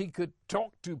beggars. He could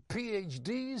talk to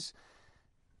PhDs.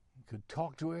 He could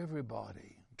talk to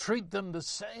everybody, treat them the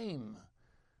same.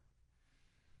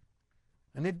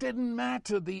 And it didn't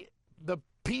matter the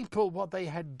people, what they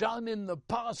had done in the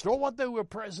past or what they were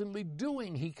presently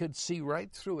doing. He could see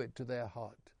right through it to their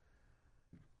heart.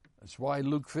 That's why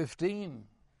Luke 15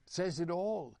 says it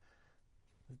all.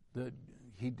 That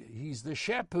he's the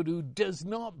shepherd who does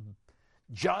not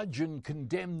judge and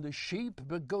condemn the sheep,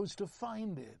 but goes to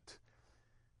find it.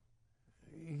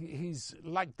 He's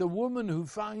like the woman who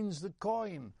finds the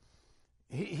coin.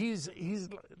 He's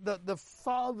the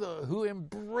father who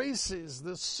embraces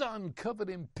the son covered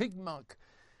in pig muck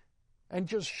and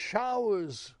just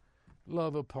showers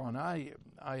love upon. I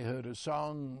heard a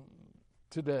song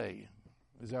today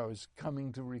as I was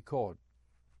coming to record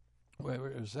where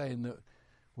it was saying that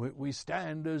we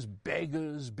stand as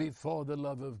beggars before the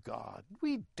love of God.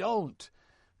 We don't.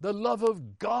 The love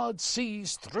of God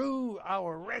sees through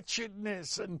our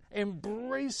wretchedness and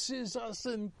embraces us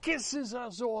and kisses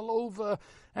us all over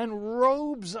and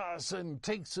robes us and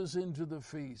takes us into the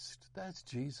feast. That's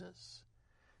Jesus.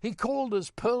 He called us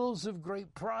pearls of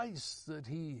great price that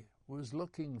he was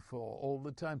looking for all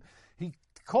the time. He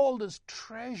called us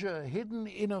treasure hidden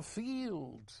in a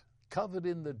field, covered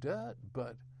in the dirt.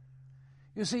 But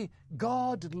you see,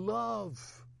 God's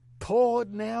love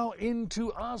poured now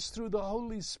into us through the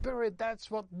Holy Spirit.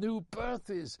 That's what new birth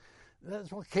is.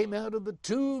 That's what came out of the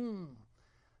tomb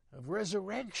of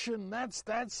resurrection. That's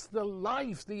the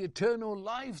life, the eternal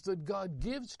life that God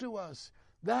gives to us.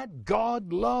 That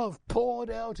God love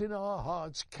poured out in our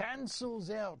hearts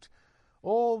cancels out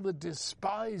all the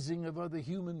despising of other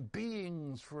human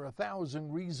beings for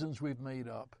 1,000 reasons we've made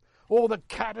up. All the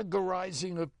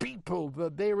categorizing of people,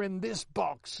 that they're in this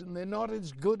box and they're not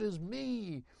as good as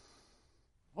me.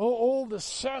 All the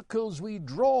circles we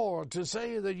draw to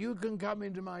say that you can come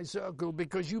into my circle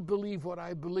because you believe what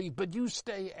I believe, but you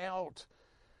stay out.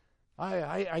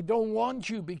 I don't want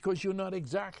you because you're not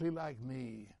exactly like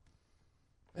me.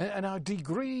 And our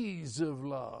degrees of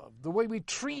love, the way we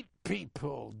treat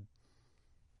people.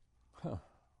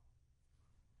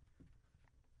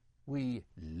 We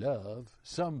love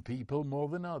some people more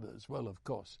than others. Well, of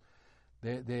course,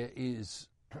 there is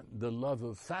the love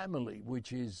of family,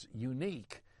 which is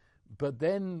unique. But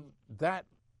then that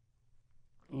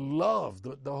love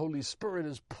that the Holy Spirit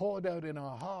has poured out in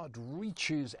our heart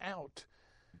reaches out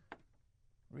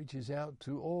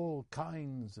to all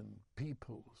kinds and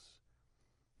peoples.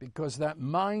 Because that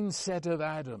mindset of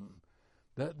Adam,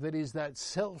 that is that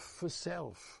self for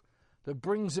self, that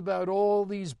brings about all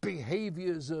these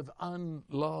behaviors of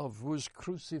unlove, was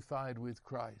crucified with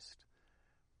Christ.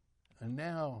 And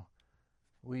now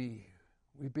we've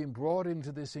been brought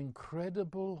into this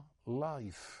incredible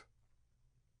life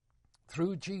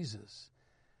through Jesus,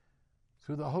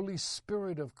 through the Holy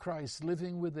Spirit of Christ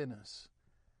living within us.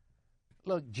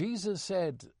 Look, Jesus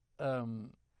said,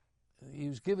 he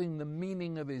was giving the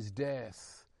meaning of his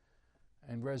death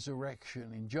and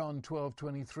resurrection. In John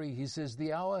 12:23, he says,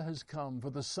 the hour has come for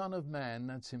the Son of Man,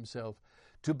 that's himself,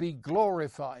 to be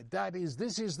glorified. That is,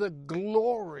 this is the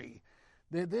glory.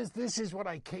 This is what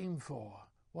I came for.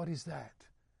 What is that?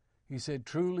 He said,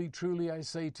 truly, truly, I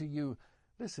say to you,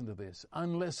 listen to this,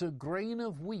 unless a grain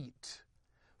of wheat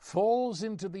falls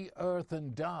into the earth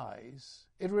and dies,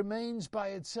 it remains by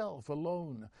itself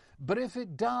alone. But if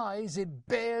it dies, it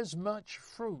bears much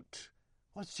fruit.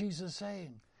 What's Jesus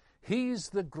saying? He's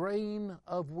the grain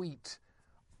of wheat,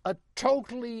 a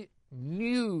totally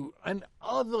new and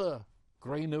other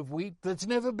grain of wheat that's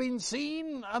never been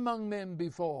seen among men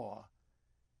before.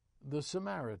 The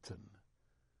Samaritan,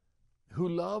 who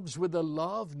loves with a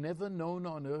love never known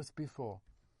on earth before.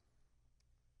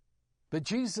 But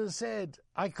Jesus said,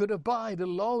 I could abide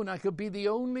alone. I could be the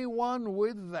only one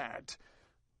with that.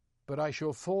 But I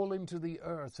shall fall into the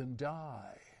earth and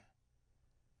die.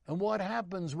 And what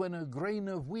happens when a grain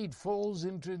of wheat falls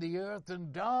into the earth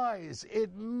and dies?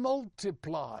 It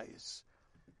multiplies.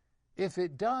 If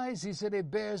it dies, he said, it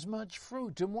bears much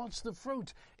fruit. And what's the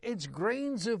fruit? It's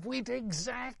grains of wheat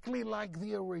exactly like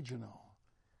the original.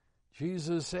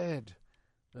 Jesus said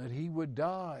that he would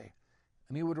die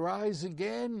and he would rise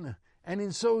again, and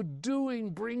in so doing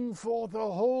bring forth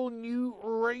a whole new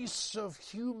race of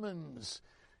humans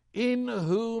in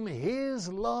whom his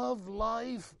love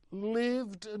life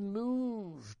lived and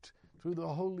moved through the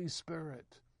Holy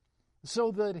Spirit,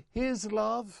 so that his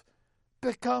love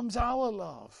becomes our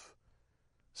love,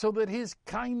 so that his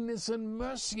kindness and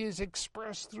mercy is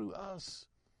expressed through us.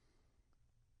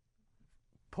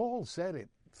 Paul said it.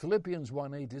 Philippians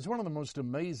 1:8 is one of the most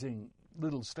amazing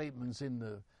little statements in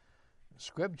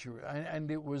Scripture,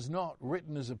 and it was not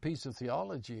written as a piece of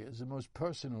theology, as the most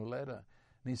personal letter.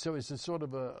 And so it's a sort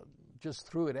of just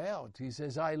threw it out. He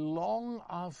says, I long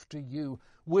after you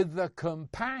with the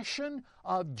compassion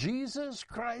of Jesus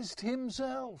Christ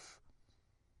himself.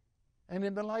 And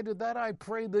in the light of that, I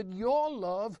pray that your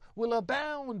love will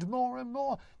abound more and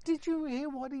more. Did you hear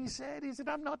what he said? He said,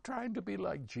 I'm not trying to be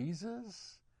like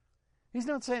Jesus. He's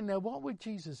not saying, now what would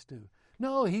Jesus do?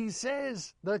 No, he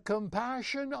says, the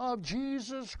compassion of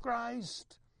Jesus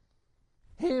Christ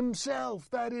himself,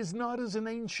 that is not as an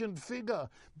ancient figure,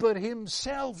 but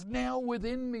himself now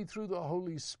within me through the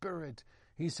Holy Spirit.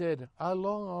 He said, I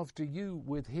long after you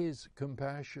with his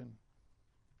compassion.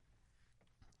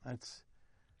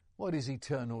 What is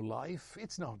eternal life?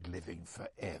 It's not living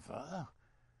forever.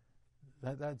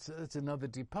 That's another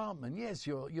department. Yes,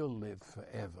 you'll live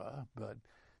forever, but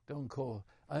don't call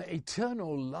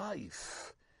eternal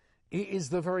life. It is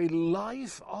the very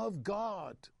life of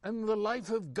God, and the life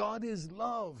of God is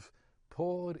love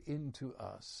poured into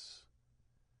us.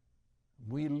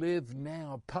 We live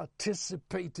now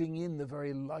participating in the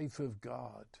very life of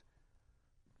God.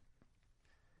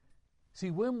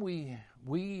 See, when we,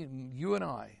 you and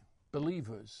I,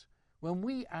 believers, when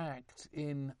we act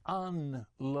in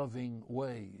unloving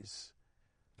ways,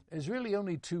 there's really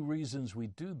only two reasons we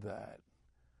do that.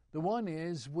 The one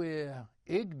is we're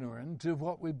ignorant of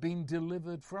what we've been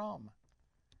delivered from.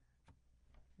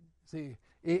 See,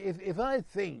 if I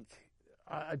think,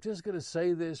 I'm just going to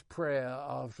say this prayer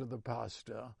after the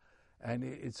pastor, and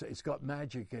it's got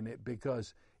magic in it,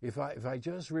 because if I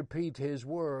just repeat his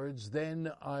words,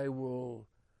 then I will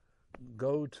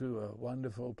go to a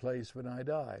wonderful place when I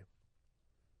die.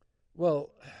 Well,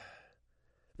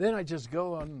 then I just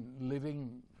go on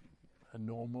living a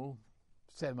normal,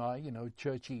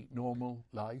 churchy, normal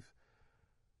life.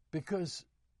 Because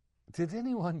did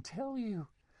anyone tell you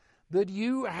that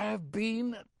you have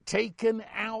been taken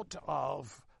out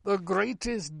of the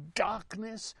greatest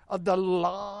darkness of the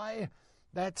lie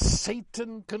that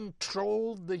Satan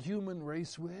controlled the human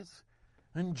race with?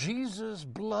 And Jesus'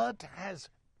 blood has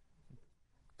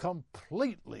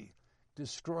completely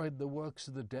destroyed the works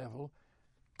of the devil,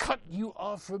 cut you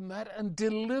off from that, and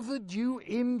delivered you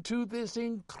into this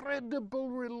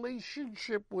incredible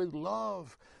relationship with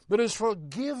love that has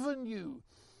forgiven you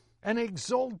and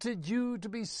exalted you to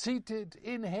be seated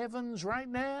in heavens right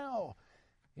now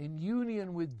in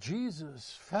union with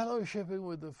Jesus, fellowshipping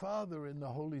with the Father in the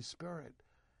Holy Spirit.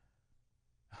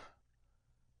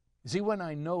 See, when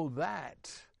I know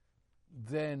that,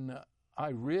 then I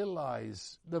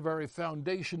realize the very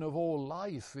foundation of all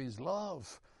life is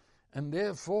love. And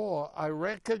therefore, I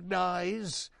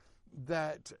recognize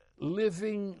that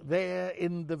living there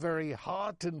in the very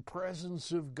heart and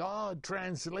presence of God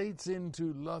translates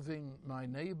into loving my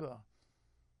neighbor.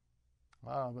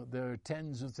 But there are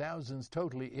tens of thousands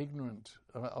totally ignorant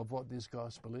of what this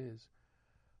gospel is.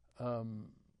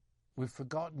 We've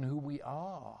forgotten who we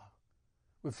are.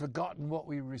 We've forgotten what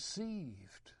we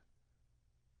received.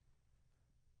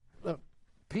 Look,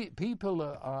 people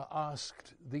are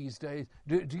asked these days,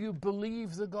 do you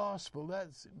believe the gospel?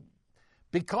 That's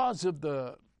because of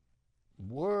the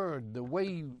word, the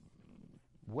way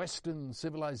Western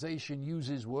civilization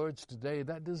uses words today,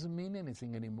 that doesn't mean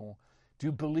anything anymore. Do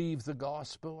you believe the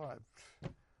gospel?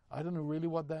 I don't know really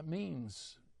what that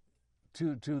means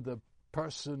to the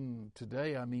person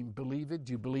today. I mean, believe it?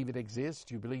 Do you believe it exists?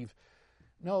 Do you believe?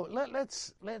 No,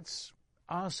 let's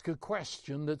ask a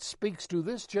question that speaks to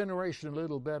this generation a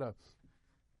little better.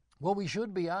 What we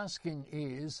should be asking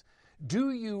is,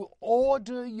 do you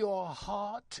order your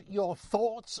heart, your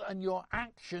thoughts, and your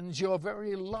actions, your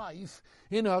very life,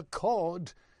 in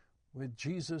accord with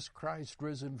Jesus Christ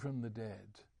risen from the dead?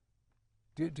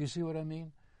 Do you see what I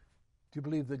mean? Do you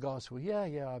believe the gospel?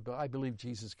 Yeah, I believe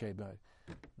Jesus came out.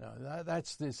 No,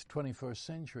 that's this 21st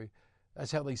century.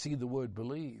 That's how they see the word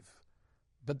believe.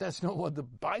 But that's not what the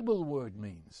Bible word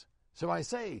means. So I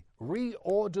say,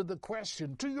 reorder the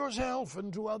question to yourself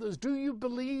and to others. Do you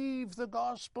believe the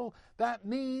gospel? That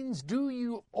means, do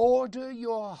you order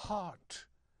your heart,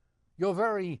 your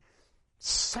very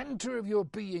center of your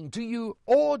being? Do you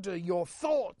order your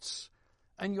thoughts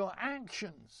and your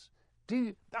actions?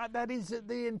 That is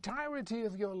the entirety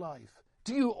of your life.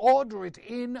 Do you order it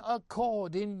in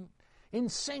accord, in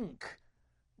sync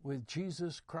with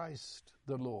Jesus Christ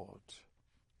the Lord?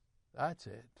 That's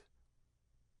it.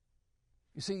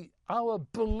 You see, our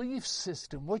belief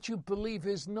system, what you believe,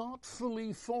 is not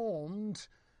fully formed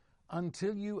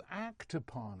until you act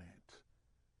upon it.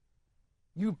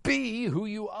 You be who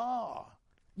you are.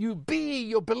 You be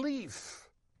your belief.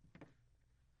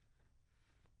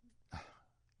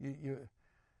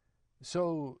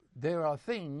 So there are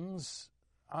things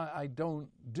I don't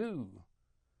do.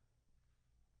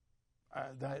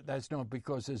 That's not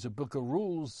because there's a book of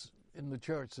rules in the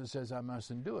church that says I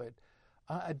mustn't do it.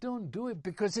 I don't do it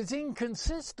because it's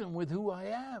inconsistent with who I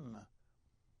am.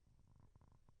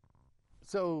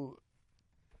 So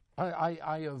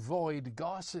I avoid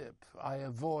gossip. I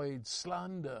avoid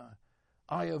slander.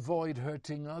 I avoid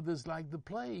hurting others like the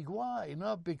plague. Why?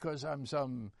 Not because I'm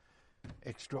some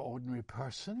extraordinary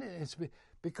person. It's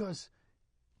because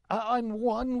I'm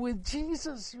one with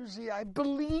Jesus, you see. I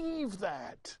believe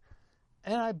that.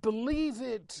 And I believe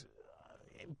it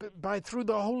through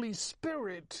the Holy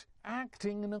Spirit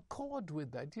acting in accord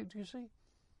with that. Do you see?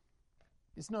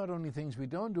 It's not only things we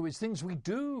don't do, it's things we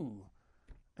do.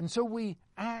 And so we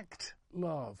act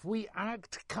love, we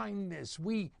act kindness,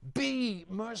 we be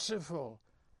merciful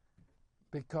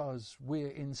because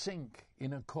we're in sync,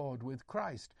 in accord with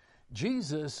Christ.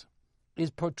 Jesus is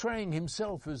portraying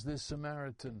himself as this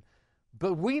Samaritan,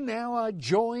 but we now are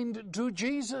joined to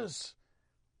Jesus.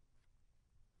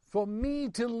 For me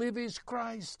to live is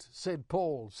Christ, said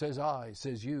Paul, says I,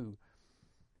 says you.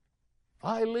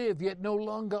 I live, yet no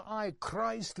longer I.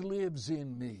 Christ lives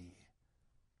in me.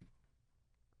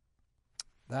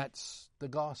 That's the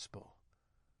gospel.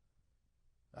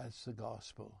 That's the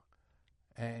gospel.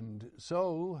 And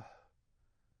so,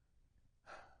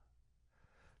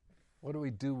 what do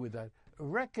we do with that?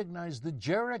 Recognize the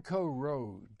Jericho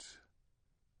Road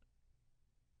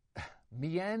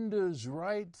meanders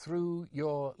right through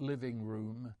your living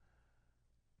room,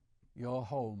 your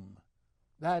home.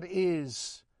 That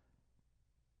is,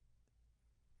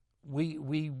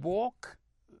 we walk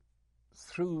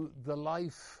through the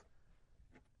life,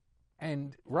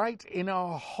 and right in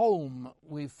our home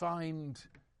we find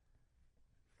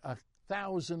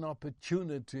 1,000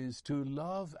 opportunities to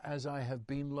love as I have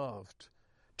been loved,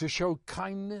 to show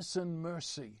kindness and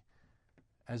mercy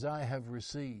as I have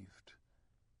received.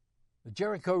 The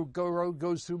Jericho Road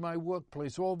goes through my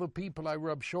workplace, all the people I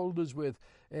rub shoulders with.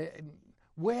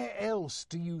 Where else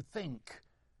do you think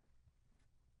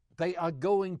they are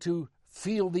going to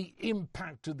feel the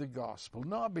impact of the gospel?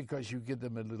 Not because you give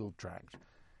them a little tract.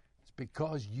 It's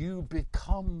because you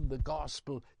become the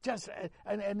gospel.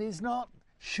 And it's not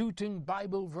shooting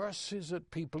Bible verses at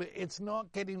people. It's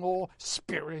not getting all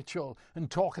spiritual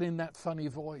and talking in that funny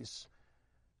voice.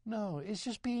 No, it's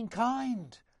just being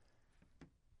kind.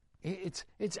 It's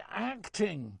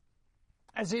acting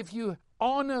as if you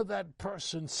honor that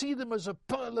person, see them as a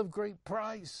pearl of great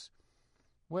price,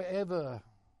 wherever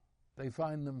they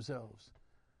find themselves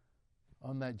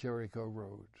on that Jericho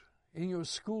Road, in your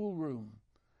schoolroom,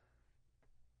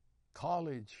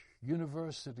 college,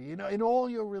 university, in all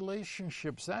your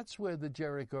relationships. That's where the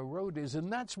Jericho Road is,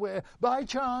 and that's where, by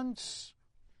chance,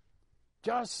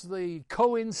 just the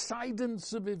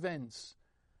coincidence of events,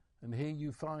 and here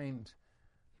you find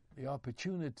the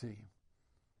opportunity,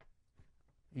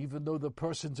 even though the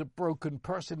person's a broken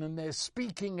person and they're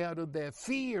speaking out of their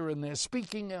fear and they're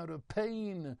speaking out of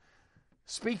pain,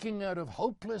 speaking out of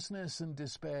hopelessness and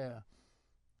despair,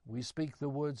 we speak the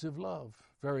words of love,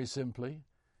 very simply,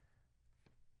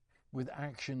 with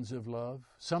actions of love,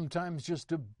 sometimes just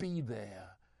to be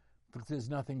there, because there's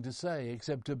nothing to say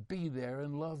except to be there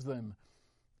and love them,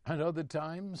 and other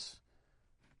times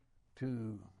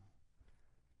to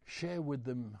share with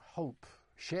them hope,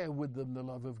 share with them the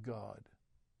love of God.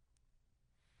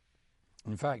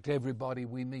 In fact, everybody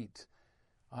we meet,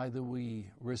 either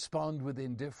we respond with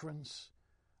indifference,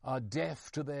 are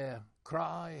deaf to their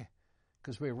cry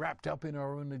because we're wrapped up in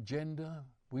our own agenda,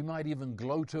 we might even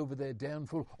gloat over their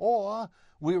downfall, or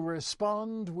we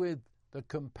respond with the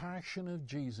compassion of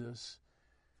Jesus.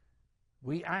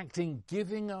 We act in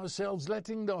giving ourselves,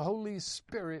 letting the Holy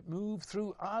Spirit move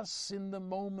through us in the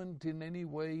moment in any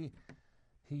way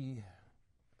He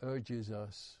urges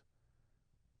us.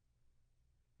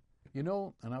 You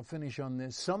know, and I'll finish on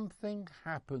this, something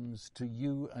happens to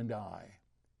you and I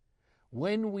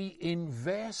when we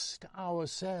invest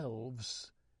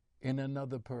ourselves in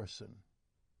another person.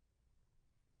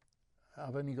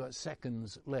 I've only got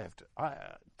seconds left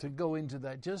to go into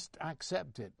that. Just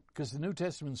accept it, because the New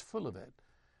Testament's full of it.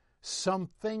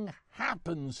 Something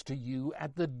happens to you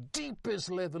at the deepest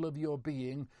level of your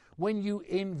being when you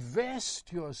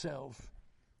invest yourself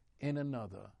in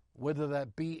another, whether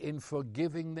that be in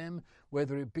forgiving them,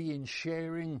 whether it be in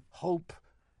sharing hope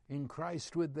in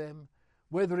Christ with them,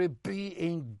 whether it be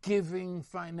in giving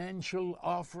financial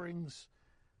offerings.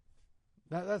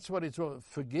 That's what it's all.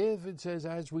 Forgive, it says,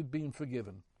 as we've been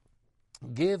forgiven.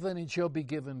 Give, and it shall be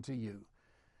given to you.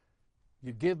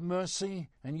 You give mercy,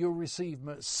 and you'll receive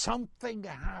mercy. Something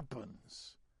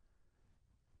happens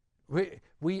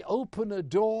We open a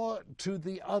door to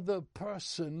the other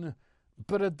person,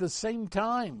 but at the same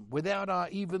time, without our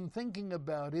even thinking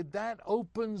about it, that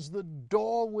opens the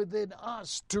door within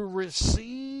us to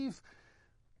receive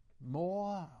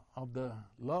more of the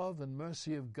love and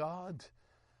mercy of God,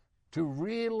 to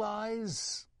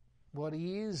realize what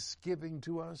He is giving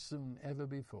to us than ever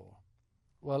before.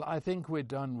 Well, I think we're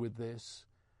done with this.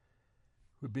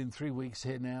 We've been 3 weeks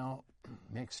here now.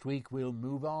 Next week we'll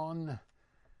move on.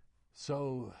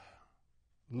 So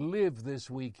live this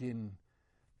week in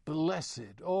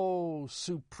blessed,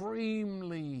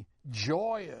 supremely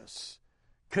joyous,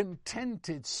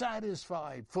 contented,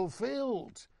 satisfied,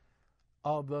 fulfilled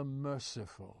are the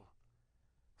merciful.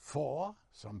 For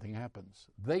something happens.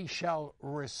 They shall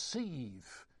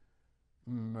receive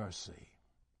mercy.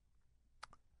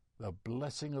 The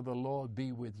blessing of the Lord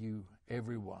be with you,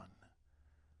 everyone.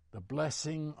 The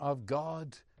blessing of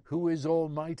God, who is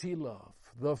almighty love,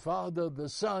 the Father, the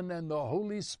Son, and the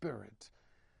Holy Spirit,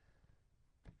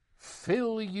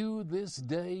 fill you this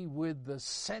day with the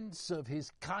sense of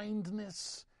His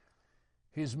kindness,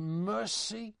 His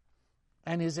mercy,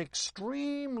 and His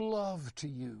extreme love to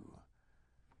you,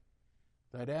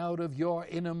 that out of your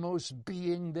innermost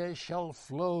being there shall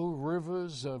flow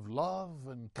rivers of love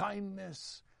and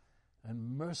kindness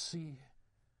and mercy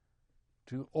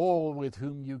to all with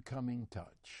whom you come in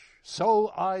touch.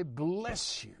 So I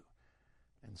bless you,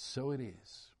 and so it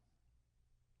is.